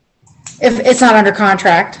reason? If it's not under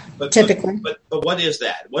contract, typically. But what is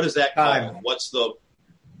that? What is that called? What's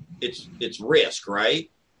it's risk,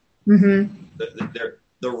 right? Mm-hmm.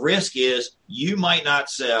 The risk is you might not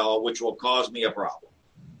sell, which will cause me a problem.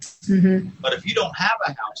 Mm-hmm. But if you don't have a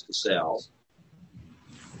house to sell,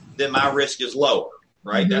 then my risk is lower,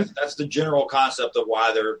 right? Mm-hmm. That's the general concept of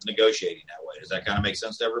why they're negotiating that way. Does that kind of make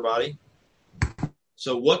sense to everybody?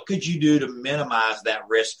 So what could you do to minimize that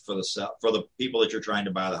risk for the people that you're trying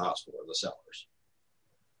to buy the house for, the sellers?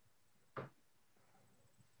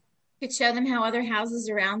 Could show them how other houses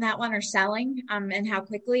around that one are selling, and how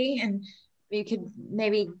quickly, and you could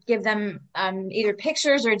maybe give them either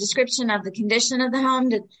pictures or a description of the condition of the home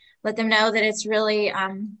to let them know that it's really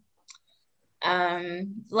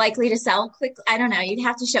likely to sell quickly. I don't know. You'd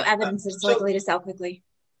have to show evidence that it's likely to sell quickly.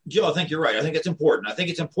 Jill, I think you're right. I think it's important. I think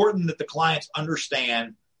it's important that the clients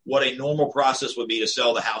understand what a normal process would be to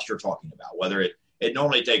sell the house you're talking about, whether it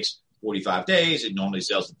normally takes 45 days. It normally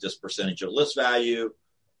sells at this percentage of list value.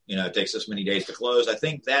 It takes this many days to close. I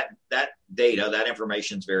think that data, that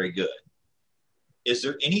information is very good. Is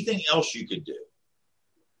there anything else you could do?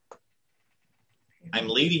 I'm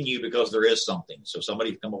leading you because there is something. So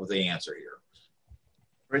somebody come up with the answer here.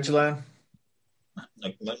 Bridge loan.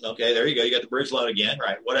 Okay, there you go. You got the bridge loan again,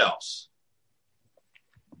 right? What else?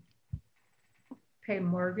 Pay a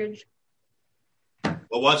mortgage.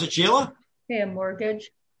 What was it, Sheila? Pay a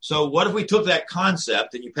mortgage. So what if we took that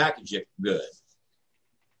concept and you package it good?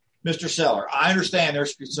 Mr. Seller, I understand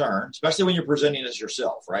there's concern, especially when you're presenting this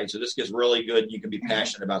yourself, right? So this gets really good and you can be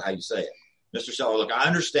passionate about how you say it. Mr. Seller, look, I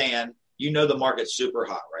understand. The market's super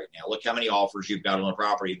hot right now. Look how many offers you've got on the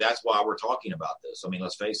property. That's why we're talking about this. I mean,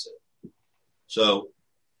 let's face it. So,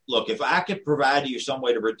 look, if I could provide you some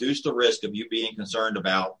way to reduce the risk of you being concerned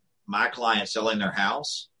about my client selling their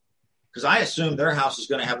house, because I assume their house is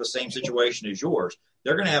going to have the same situation as yours.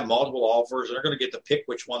 They're going to have multiple offers, and they're going to get to pick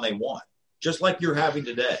which one they want, just like you're having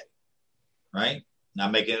today, right? Now,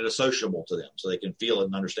 making it associable to them so they can feel it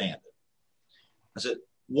and understand it. I said,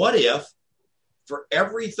 what if for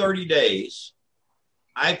every 30 days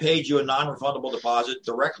I paid you a non-refundable deposit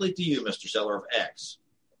directly to you, Mr. Seller, of X,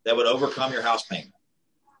 that would overcome your house payment?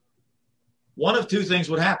 One of two things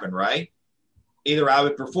would happen, right? Either I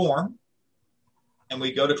would perform and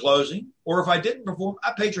we'd go to closing, or if I didn't perform,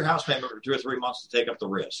 I paid your house payment for 2 or 3 months to take up the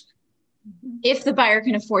risk. If the buyer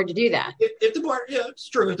can afford to do that. If the buyer, yeah, it's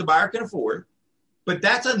true. If the buyer can afford, but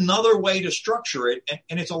that's another way to structure it.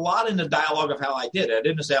 And it's a lot in the dialogue of how I did it. I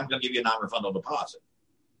didn't say I'm going to give you a non-refundable deposit.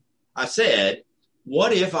 I said,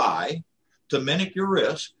 what if I, to mimic your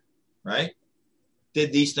risk, right,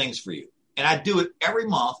 did these things for you? And I do it every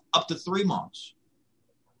month up to 3 months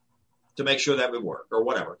to make sure that would work or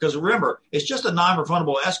whatever. Because remember, it's just a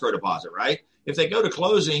non-refundable escrow deposit, right? If they go to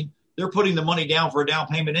closing, they're putting the money down for a down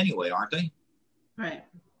payment anyway, aren't they? Right.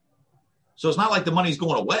 So it's not like the money's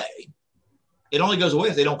going away. It only goes away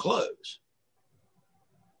if they don't close.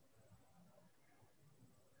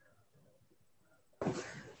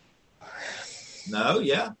 No,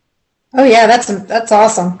 yeah. Oh yeah, that's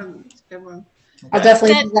awesome. Okay. I'll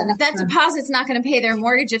definitely do that next that time. deposit's not going to pay their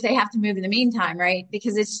mortgage if they have to move in the meantime, right?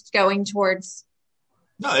 Because it's going towards.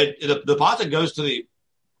 No, the deposit goes to the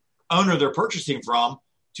owner they're purchasing from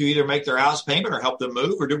to either make their house payment or help them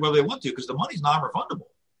move or do whatever they want to because the money's non-refundable.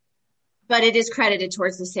 But it is credited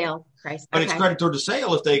towards the sale price. But it's credited toward the sale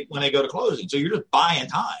when they go to closing. So you're just buying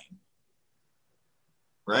time,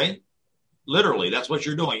 right? Literally, that's what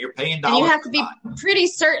you're doing. You're paying dollars. And you have to be pretty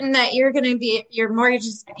certain that you're going to be your mortgage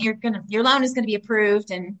is your loan is going to be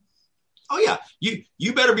approved. And oh yeah,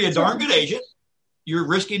 you better be a darn good agent. You're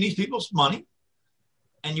risking these people's money,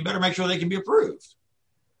 and you better make sure they can be approved.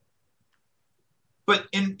 But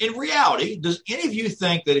in reality, does any of you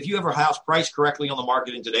think that if you have a house priced correctly on the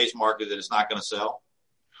market in today's market, that it's not going to sell?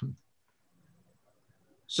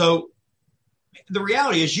 So the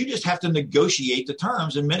reality is you just have to negotiate the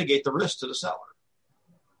terms and mitigate the risk to the seller.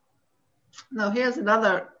 Now, here's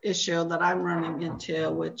another issue that I'm running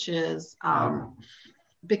into, which is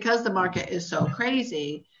because the market is so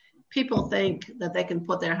crazy, people think that they can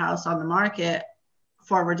put their house on the market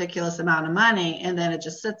for a ridiculous amount of money, and then it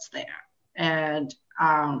just sits there. And,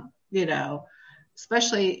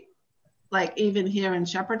 especially like even here in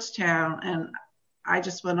Shepherdstown, and I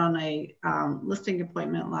just went on a listing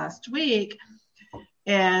appointment last week,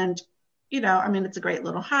 and, it's a great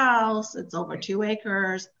little house. It's over 2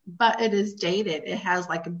 acres, but it is dated. It has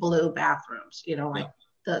like blue bathrooms, like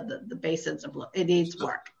the basins are blue. It needs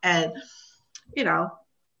work. And,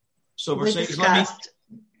 So Mercedes,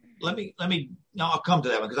 let me, I'll come to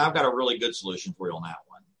that one because I've got a really good solution for you on that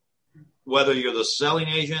one. Whether you're the selling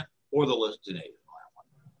agent or the listing agent on that one.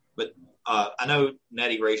 But I know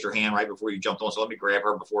Nettie raised her hand right before you jumped on, so let me grab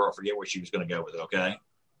her before I forget where she was going to go with it, okay?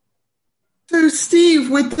 So,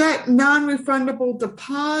 Steve, with that non-refundable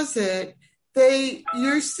deposit,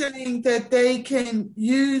 you're saying that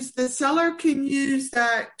the seller can use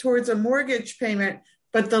that towards a mortgage payment,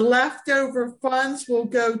 but the leftover funds will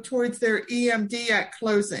go towards their EMD at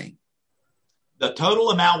closing. The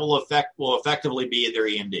total amount will effectively be their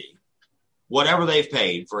EMD. Whatever they've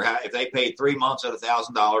paid if they paid 3 months at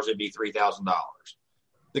 $1,000, it'd be $3,000.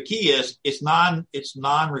 The key is it's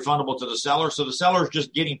non-refundable to the seller, so the seller is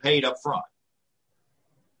just getting paid up front.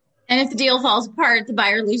 And if the deal falls apart, the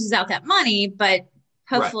buyer loses out that money, but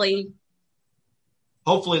hopefully. Right.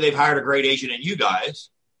 Hopefully they've hired a great agent in you guys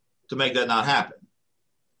to make that not happen.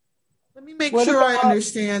 Let me make sure I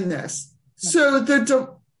understand this. So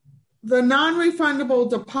the non-refundable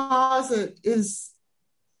deposit is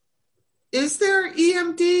there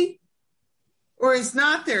EMD or is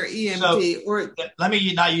not there EMD? So, let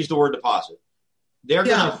me not use the word deposit. They're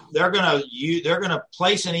gonna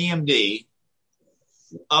place an EMD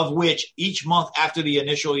of which each month after the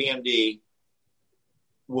initial EMD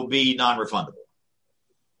will be non-refundable.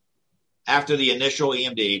 After the initial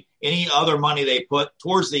EMD, any other money they put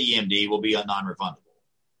towards the EMD will be non-refundable.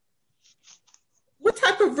 What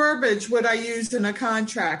type of verbiage would I use in a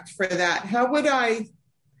contract for that? How would I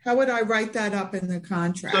write that up in the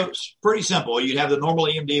contract? So it's pretty simple. You'd have the normal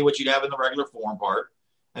EMD, which you'd have in the regular form part,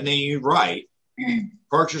 and then you write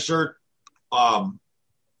purchaser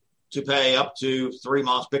to pay up to 3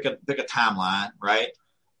 months. Pick a timeline, right?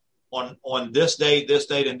 On this date,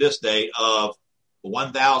 and this date of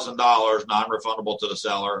 $1,000 non-refundable to the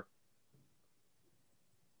seller.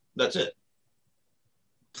 That's it.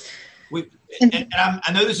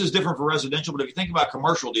 I know this is different for residential, but if you think about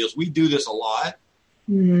commercial deals, we do this a lot.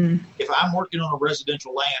 Mm-hmm. If I'm working on a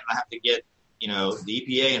residential land, I have to get, the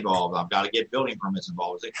EPA involved. I've got to get building permits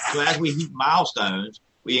involved. So as we hit milestones,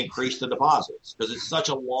 we increase the deposits because it's such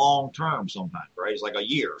a long term sometimes, right? It's like a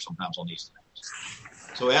year sometimes on these things.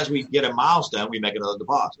 So as we get a milestone, we make another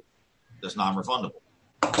deposit that's non-refundable.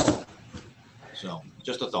 So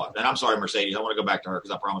just a thought. And I'm sorry, Mercedes, I want to go back to her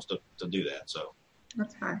because I promised to do that. So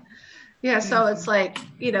that's fine. Yeah. So it's like,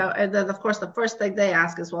 and then of course the first thing they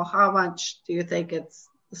ask is, well, how much do you think it's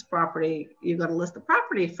this property you're going to list the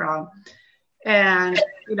property from? And,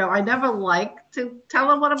 I never like to tell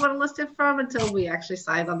them what I'm going to list it from until we actually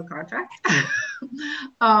sign on the contract.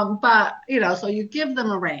 But, so you give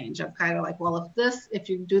them a range of kind of like, well, if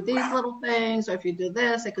you do these little things, or if you do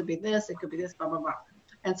this, it could be this, blah, blah, blah.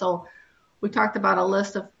 And so we talked about a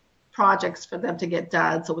list of projects for them to get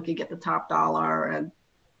done so we could get the top dollar. And,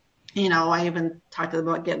 I even talked to them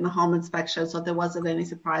about getting the home inspection so there wasn't any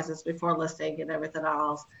surprises before listing and everything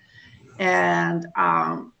else. And,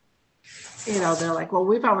 they're like, well,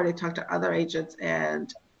 we've already talked to other agents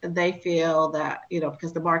and they feel that,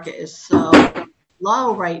 because the market is so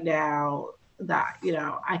low right now that,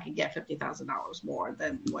 I could get $50,000 more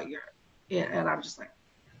than what and I'm just like,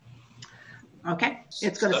 okay,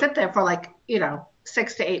 it's going to sit there for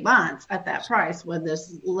 6 to 8 months at that price when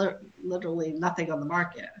there's literally nothing on the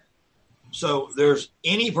market. So there's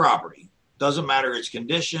any property, doesn't matter its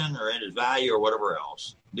condition or its value or whatever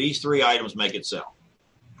else. These 3 items make it sell.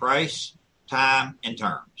 price, time, and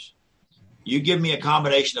terms. You give me a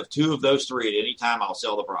combination of two of those three at any time, I'll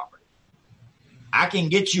sell the property. I can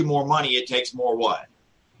get you more money. It takes more what?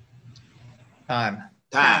 Time,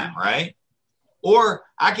 right? Or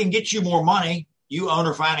I can get you more money. You own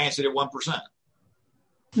or finance it at 1%.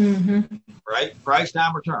 Mm-hmm. Right? Price,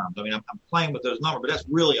 time, or terms. I mean, I'm playing with those numbers, but that's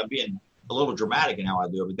really, I'm being a little dramatic in how I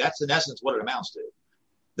do it, but that's in essence what it amounts to.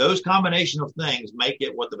 Those combination of things make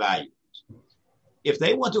it what the value is. If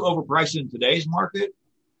they want to overprice it in today's market,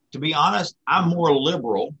 to be honest, I'm more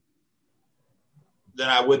liberal than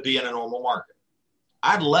I would be in a normal market.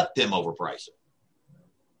 I'd let them overprice it.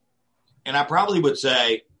 And I probably would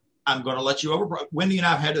say, I'm going to let you overprice. Wendy and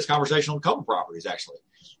I have had this conversation on a couple properties, actually.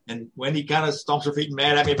 And Wendy kind of stomps her feet and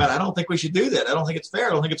mad at me about, I don't think we should do that. I don't think it's fair.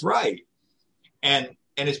 I don't think it's right. And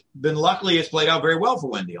it's been, luckily, it's played out very well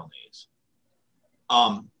for Wendy on these.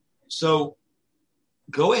 So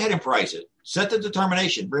go ahead and price it. Set the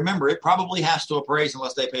determination. Remember, it probably has to appraise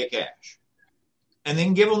unless they pay cash. And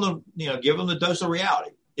then give them the dose of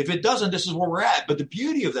reality. If it doesn't, this is where we're at. But the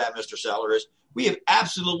beauty of that, Mr. Seller, is we have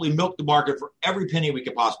absolutely milked the market for every penny we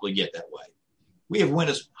could possibly get that way. We have went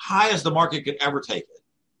as high as the market could ever take it.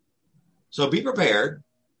 So be prepared.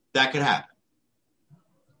 That could happen.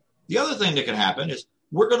 The other thing that can happen is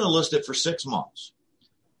we're going to list it for 6 months.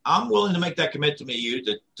 I'm willing to make that commitment to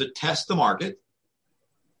you to test the market.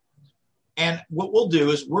 And what we'll do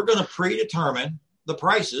is we're going to predetermine the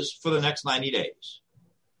prices for the next 90 days.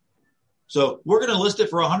 So we're going to list it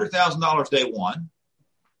for $100,000 day one.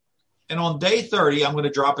 And on day 30, I'm going to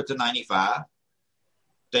drop it to 95.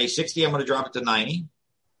 Day 60, I'm going to drop it to 90.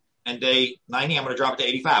 And day 90, I'm going to drop it to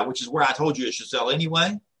 85, which is where I told you it should sell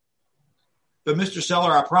anyway. But Mr.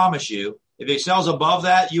 Seller, I promise you, if it sells above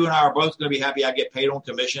that, you and I are both going to be happy. I get paid on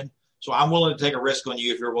commission. So I'm willing to take a risk on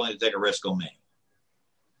you if you're willing to take a risk on me.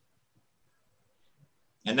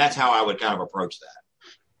 And that's how I would kind of approach that.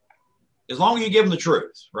 As long as you give them the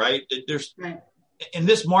truth, right? In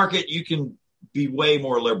this market, you can be way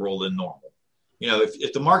more liberal than normal. You know,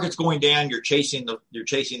 if the market's going down, you're chasing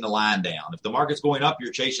the line down. If the market's going up,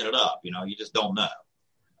 you're chasing it up. You know, you just don't know.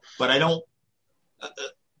 But I'm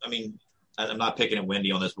not picking at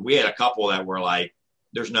Wendy on this, but we had a couple that were like,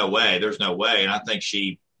 there's no way. And I think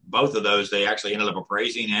both of those, they actually ended up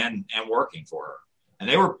appraising and working for her. And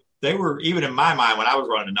they were even in my mind when I was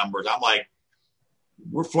running the numbers, I'm like,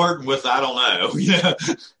 we're flirting with, I don't know. Yeah.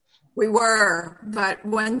 We were, but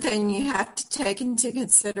one thing you have to take into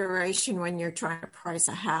consideration when you're trying to price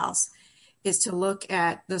a house is to look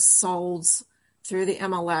at the solds through the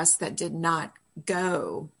MLS that did not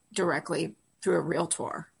go directly through a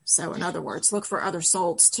realtor. So in other words, look for other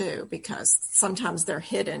solds too, because sometimes they're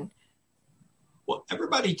hidden. Well,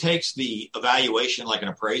 everybody takes the evaluation like an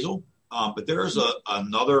appraisal, but there's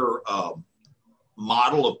another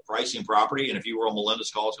model of pricing property. And if you were on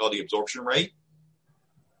Melinda's call, it's called the absorption rate.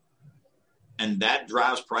 And that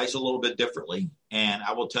drives price a little bit differently. And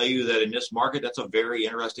I will tell you that in this market, that's a very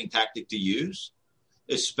interesting tactic to use,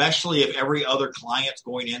 especially if every other client's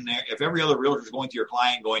going in there. If every other realtor is going to your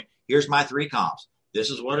client going, here's my 3 comps.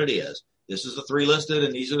 This is what it is. This is the 3 listed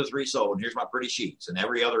and these are the 3 sold. And here's my pretty sheets. And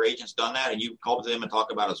every other agent's done that. And you call to them and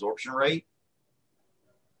talk about absorption rate.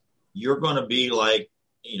 You're going to be like,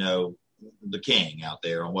 the king out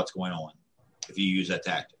there on what's going on if you use that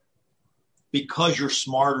tactic. Because you're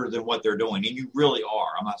smarter than what they're doing. And you really are.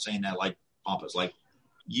 I'm not saying that like pompous. Like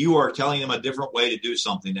you are telling them a different way to do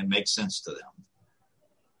something that makes sense to them.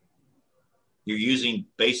 You're using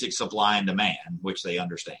basic supply and demand, which they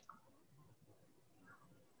understand.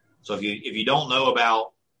 So if you don't know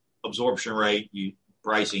about absorption rate,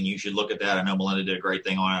 pricing, you should look at that. I know Melinda did a great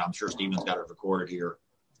thing on it. I'm sure Steven's got it recorded here.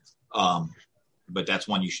 But that's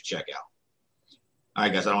one you should check out. All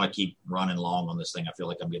right, guys, I don't want to keep running long on this thing. I feel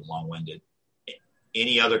like I'm getting long-winded.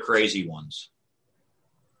 Any other crazy ones?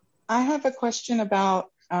 I have a question about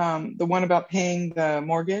the one about paying the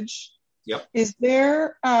mortgage. Yep. Is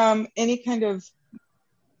there any kind of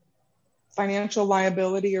financial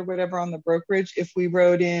liability or whatever on the brokerage if we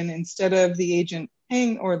wrote in, instead of the agent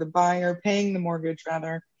paying or the buyer paying the mortgage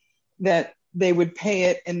rather, that they would pay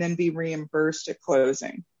it and then be reimbursed at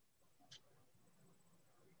closing?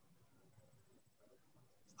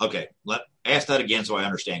 Okay, ask that again so I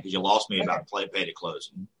understand, because you lost me about pay to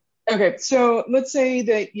closing. Okay, so let's say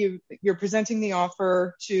that you're presenting the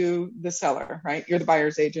offer to the seller, right? You're the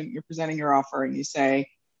buyer's agent. You're presenting your offer, and you say,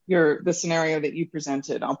 the scenario that you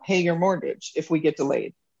presented, I'll pay your mortgage if we get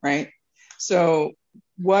delayed, right? So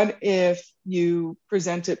what if you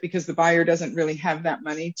present it because the buyer doesn't really have that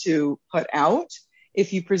money to put out,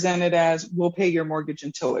 if you present it as we'll pay your mortgage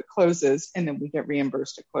until it closes and then we get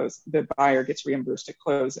reimbursed at close. The buyer gets reimbursed at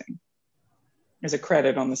closing as a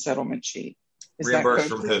credit on the settlement sheet. Reimbursed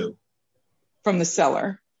from who? From the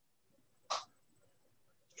seller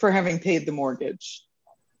for having paid the mortgage.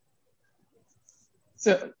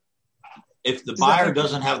 So if the buyer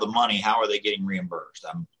doesn't have the money, how are they getting reimbursed?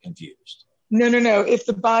 I'm confused. No. If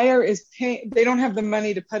the buyer is paying, they don't have the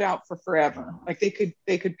money to put out for forever. Like they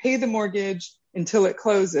could pay the mortgage until it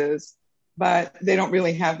closes, but they don't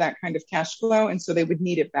really have that kind of cash flow. And so they would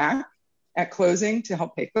need it back at closing to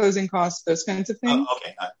help pay closing costs, those kinds of things.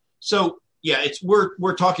 Okay. So yeah,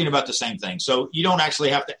 we're talking about the same thing. So you don't actually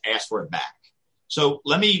have to ask for it back. So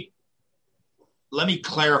let me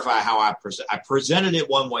clarify how I presented it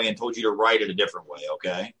one way and told you to write it a different way.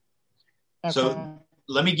 Okay. So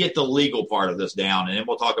let me get the legal part of this down and then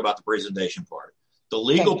we'll talk about the presentation part. The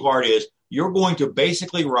legal part is you're going to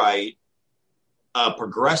basically write a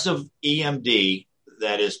progressive EMD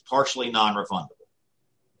that is partially non-refundable.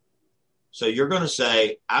 So you're going to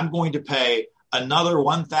say, I'm going to pay another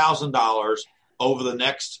 $1,000 over the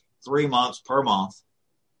next 3 months per month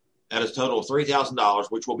at a total of $3,000,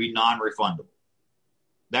 which will be non-refundable.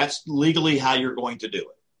 That's legally how you're going to do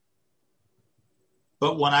it.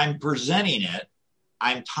 But when I'm presenting it,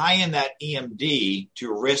 I'm tying that EMD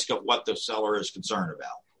to risk of what the seller is concerned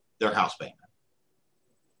about, their house payment,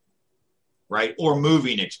 right? Or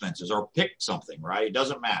moving expenses, or pick something, right? It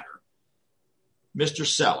doesn't matter. Mr.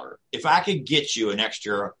 Seller, if I could get you an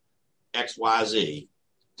extra XYZ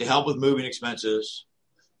to help with moving expenses,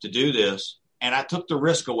 to do this, and I took the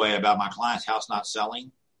risk away about my client's house not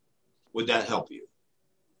selling, would that help you?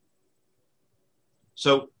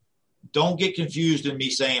 So don't get confused in me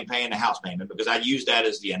saying paying the house payment because I use that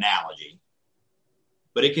as the analogy.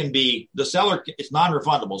 But it can be the seller, it's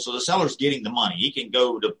non-refundable. So the seller's getting the money. He can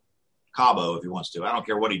go to Cabo if he wants to. I don't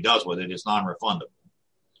care what he does with it. It's non-refundable.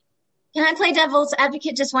 Can I play devil's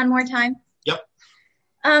advocate just one more time? Yep.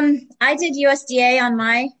 I did USDA on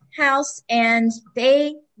my house and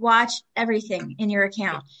they watch everything in your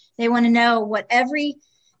account. They want to know what every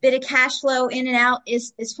bit of cash flow in and out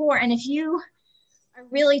is for. And if you are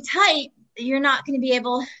really tight, you're not going to be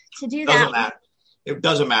able to do that. Doesn't matter. It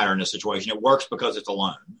doesn't matter in this situation. It works because it's a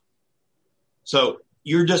loan. So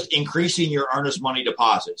you're just increasing your earnest money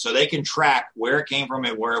deposit so they can track where it came from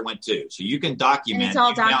and where it went to. So you can document. And it's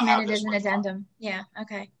all documented as an addendum. Yeah.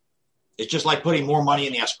 Okay. It's just like putting more money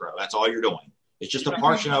in the escrow. That's all you're doing. It's just a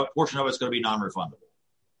portion of it's going to be non-refundable.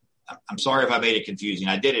 I'm sorry if I made it confusing.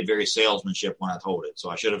 I did it very salesmanship when I told it. So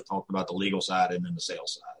I should have talked about the legal side and then the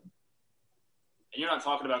sales side. And you're not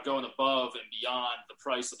talking about going above and beyond the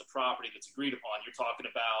price of the property that's agreed upon. You're talking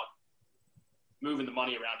about moving the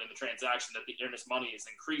money around in the transaction that the earnest money is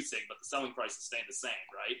increasing, but the selling price is staying the same,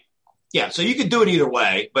 right? Yeah, so you could do it either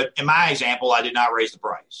way. But in my example, I did not raise the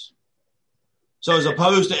price. So as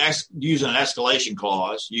opposed to using an escalation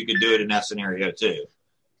clause, you could do it in that scenario too.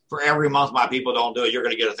 For every month my people don't do it, you're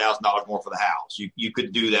going to get $1,000 more for the house. You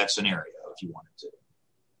could do that scenario if you wanted to.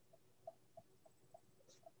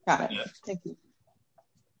 Got it. Yeah. Thank you.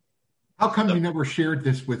 How come you never shared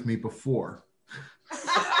this with me before?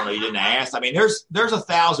 You didn't ask. I mean, there's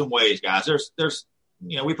 1,000 ways, guys. There's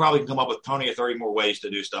we probably can come up with 20 or 30 more ways to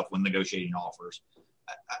do stuff when negotiating offers.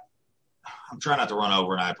 I'm trying not to run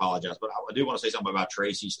over, and I apologize, but I do want to say something about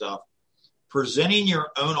Tracy stuff. Presenting your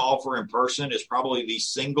own offer in person is probably the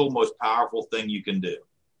single most powerful thing you can do.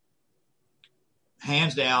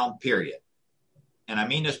 Hands down, period. And I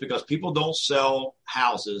mean this because people don't sell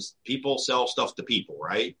houses. People sell stuff to people,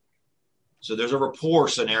 right? So there's a rapport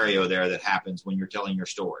scenario there that happens when you're telling your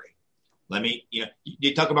story.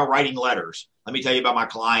 You talk about writing letters. Let me tell you about my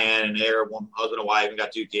client, and they're one husband and wife and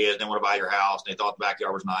got 2 kids. They want to buy your house, and they thought the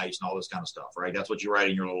backyard was nice and all this kind of stuff, right? That's what you write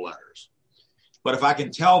in your little letters. But if I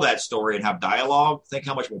can tell that story and have dialogue, think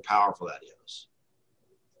how much more powerful that is.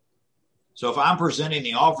 So if I'm presenting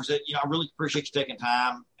the offer, I really appreciate you taking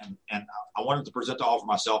time, and I wanted to present the offer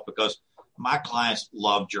myself because my clients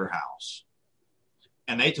loved your house.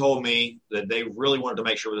 And they told me that they really wanted to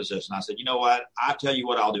make sure this is. And I said, you know what? I'll tell you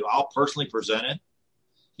what I'll do. I'll personally present it.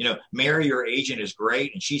 Mary, your agent, is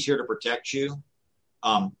great, and she's here to protect you.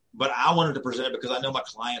 But I wanted to present it because I know my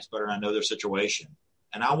clients better and I know their situation.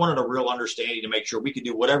 And I wanted a real understanding to make sure we could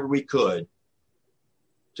do whatever we could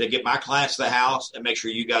to get my clients to the house and make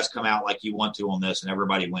sure you guys come out like you want to on this and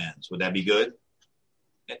everybody wins. Would that be good?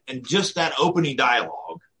 And just that opening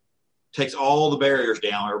dialogue takes all the barriers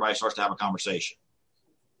down. Everybody starts to have a conversation.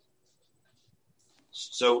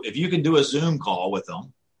 So if you can do a Zoom call with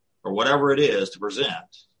them or whatever it is to present,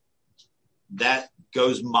 that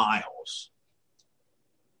goes miles.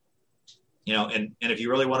 And if you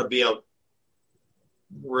really want to be a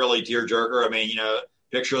really tearjerker, I mean,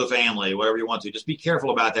 picture of the family, whatever you want to, just be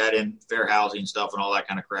careful about that in fair housing stuff and all that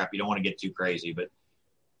kind of crap. You don't want to get too crazy, but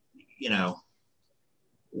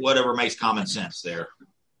whatever makes common sense there,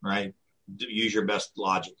 right? Use your best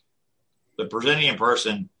logic. But presenting in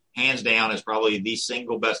person, hands down, is probably the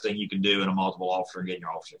single best thing you can do in a multiple offer and getting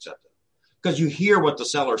your offer accepted. Because you hear what the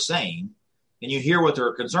seller's saying and you hear what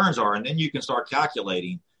their concerns are, and then you can start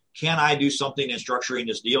calculating, can I do something in structuring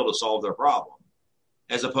this deal to solve their problem?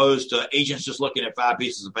 As opposed to agents just looking at 5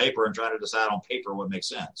 pieces of paper and trying to decide on paper what makes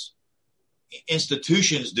sense.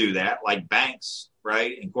 Institutions do that, like banks,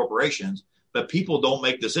 right, and corporations, but people don't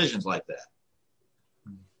make decisions like that.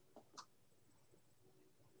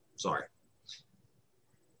 Sorry.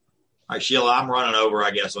 All right, Sheila, I'm running over,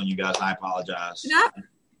 I guess, on you guys. I apologize.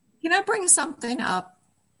 Can I bring something up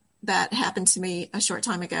that happened to me a short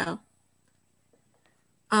time ago?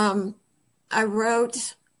 I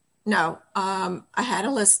had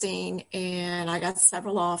a listing and I got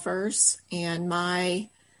several offers, and my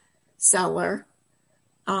seller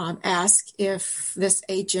asked if this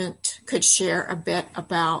agent could share a bit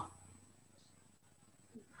about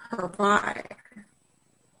her buyer.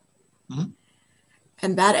 Mm-hmm.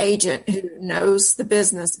 And that agent, who knows the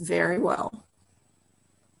business very well,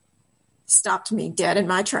 stopped me dead in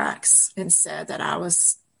my tracks and said that I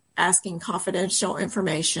was asking confidential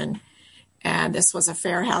information and this was a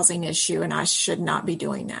fair housing issue and I should not be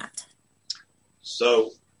doing that.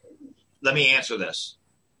 So let me answer this.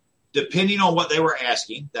 Depending on what they were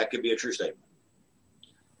asking, that could be a true statement.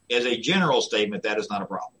 As a general statement, that is not a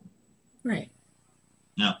problem. Right.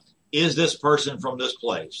 Now, is this person from this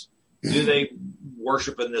place? Do they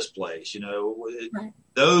worship in this place? Right.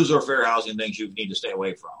 Those are fair housing things you need to stay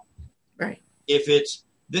away from. Right. If it's,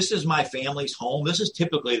 this is my family's home, this is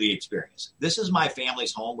typically the experience. This is my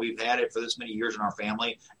family's home. We've had it for this many years in our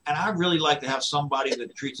family, and I really like to have somebody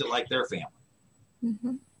that treats it like their family.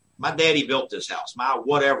 Mm-hmm. My daddy built this house, my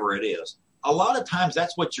whatever it is. A lot of times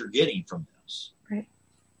that's what you're getting from this. Right.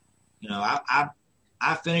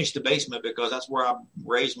 I finished the basement because that's where I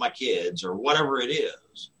raised my kids or whatever it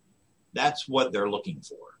is. That's what they're looking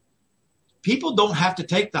for. People don't have to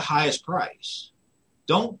take the highest price.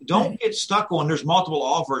 Don't get stuck on there's multiple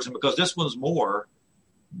offers, and because this one's more,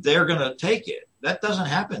 they're going to take it. That doesn't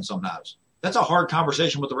happen sometimes. That's a hard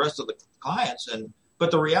conversation with the rest of the clients.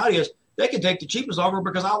 But the reality is they can take the cheapest offer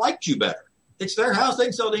because I liked you better. It's their house. They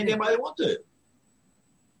can sell to anybody they want to.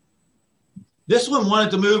 This one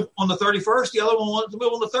wanted to move on the 31st. The other one wanted to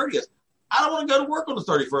move on the 30th. I don't want to go to work on the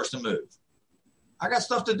 31st and move. I got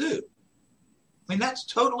stuff to do. I mean, that's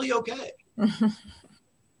totally okay.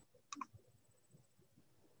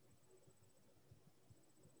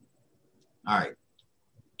 All right.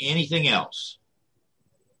 Anything else?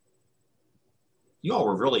 You all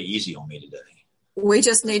were really easy on me today. We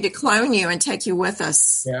just need to clone you and take you with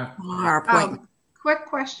us on our appointment. Quick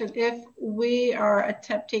question. If we are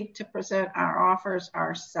attempting to present our offers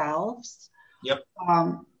ourselves, yep.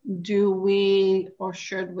 Do we or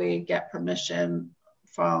should we get permission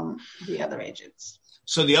from the other agents?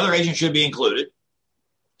 So the other agent should be included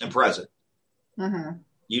and present. Mm-hmm.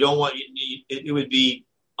 You don't want, it would be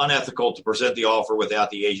unethical to present the offer without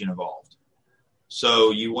the agent involved.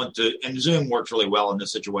 So you want to, and Zoom works really well in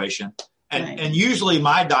this situation. And usually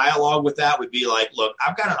my dialogue with that would be like, look,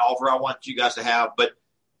 I've got an offer I want you guys to have, but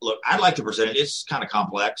look, I'd like to present it. It's kind of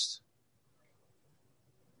complex.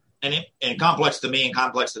 And complex to me and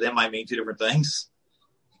complex to them might mean two different things.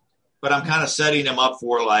 But I'm kind of setting them up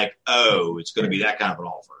for like, oh, it's going to be that kind of an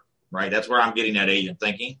offer, right? That's where I'm getting that agent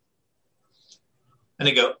thinking. And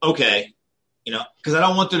they go, okay, because I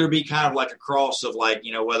don't want there to be kind of like a cross of like,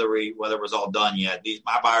 whether it was all done yet.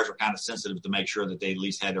 My buyers are kind of sensitive to make sure that they at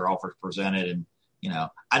least had their offers presented. And,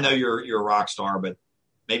 I know you're a rock star, but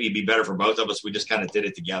maybe it'd be better for both of us. We just kind of did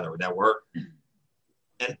it together. Would that work?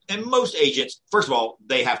 And most agents, first of all,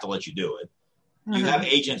 they have to let you do it. Mm-hmm. You have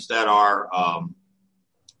agents that are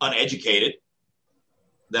uneducated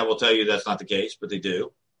that will tell you that's not the case, but they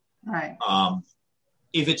do. Right.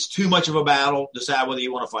 If it's too much of a battle, decide whether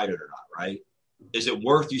you want to fight it or not, right? Is it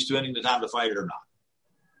worth you spending the time to fight it or not?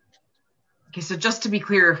 Okay, so just to be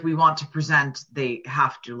clear, if we want to present, they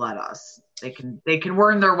have to let us. They can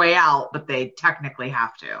worm their way out, but they technically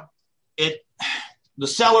have to. The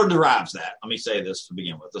seller derives that. Let me say this to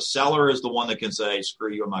begin with. The seller is the one that can say,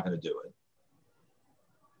 screw you, I'm not going to do it.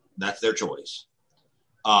 That's their choice.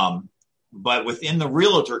 But within the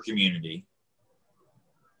realtor community,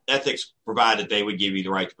 ethics provide that they would give you the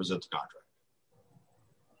right to present the contract.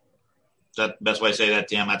 Is that the best way to say that,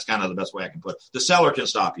 Tim? That's kind of the best way I can put it. The seller can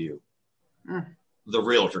stop you. The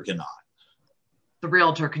realtor cannot. the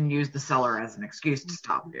realtor can use the seller as an excuse to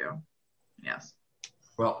stop you. Yes.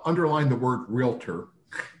 Well, underline the word realtor.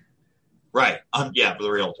 Right. Yeah, for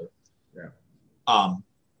the realtor. Yeah.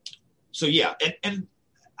 So yeah, and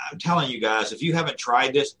I'm telling you guys, if you haven't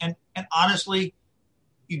tried this, and honestly,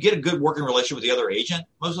 you get a good working relationship with the other agent,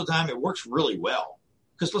 most of the time it works really well.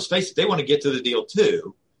 Because let's face it, they want to get to the deal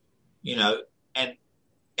too, you know, and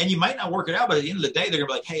you might not work it out, but at the end of the day, they're gonna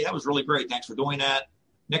be like, hey, that was really great. Thanks for doing that.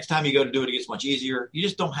 Next time you go to do it, it gets much easier. You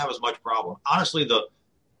just don't have as much problem. Honestly,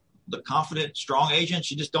 the confident, strong agents,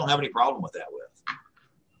 you just don't have any problem with that with.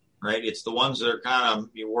 Right? It's the ones that are kind of,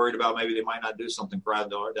 you're worried about maybe they might not do something down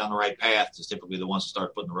the right path. It's typically the ones that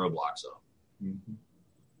start putting the roadblocks up. Mm-hmm.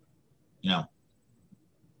 You know?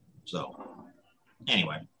 So,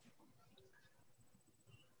 anyway.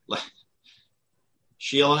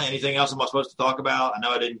 Sheila, anything else am I supposed to talk about? I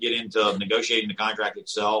know I didn't get into negotiating the contract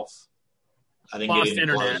itself. I didn't get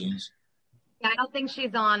into closings. Yeah, I don't think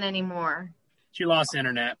she's on anymore. She lost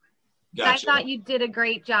internet. Gotcha. I thought you did a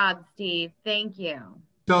great job, Steve. Thank you.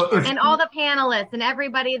 So and all the panelists and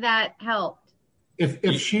everybody that helped.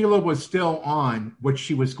 If Sheila was still on, what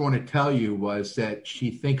she was going to tell you was that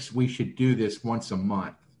she thinks we should do this once a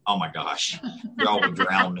month. Oh my gosh. Y'all would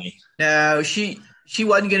drown me. No, she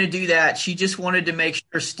wasn't going to do that. She just wanted to make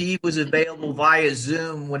sure Steve was available via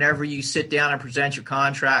Zoom whenever you sit down and present your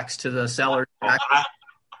contracts to the seller.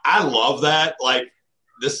 I love that. Like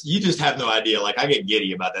this, you just have no idea. Like I get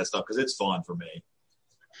giddy about that stuff because it's fun for me.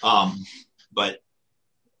 But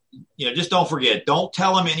you know, just don't forget, don't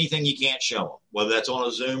tell them anything you can't show them, whether that's on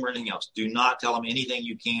a Zoom or anything else. Do not tell them anything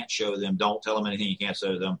you can't show them. Don't tell them anything you can't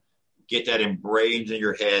show them. Get that ingrained in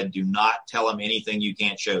your head. Do not tell them anything you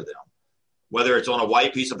can't show them. Whether it's on a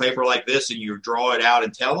white piece of paper like this and you draw it out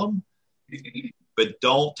and tell them, but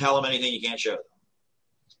don't tell them anything you can't show them.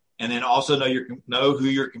 And then also know who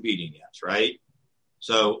you're competing against, right?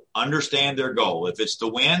 So understand their goal. If it's to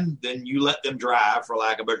win, then you let them drive, for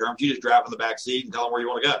lack of better terms. You just drive in the back seat and tell them where you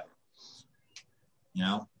want to go. You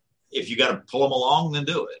know, if you got to pull them along, then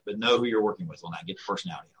do it. But know who you're working with on that. Get the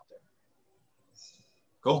personality out there.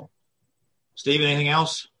 Cool. Steve, anything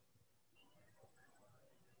else?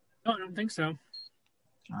 No, I don't think so.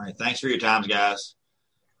 All right. Thanks for your times, guys.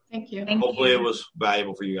 Thank you. Hopefully it was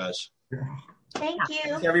valuable for you guys. Thank you.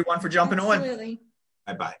 Thanks everyone for jumping on. Absolutely.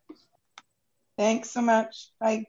 Bye-bye. Thanks so much. Bye.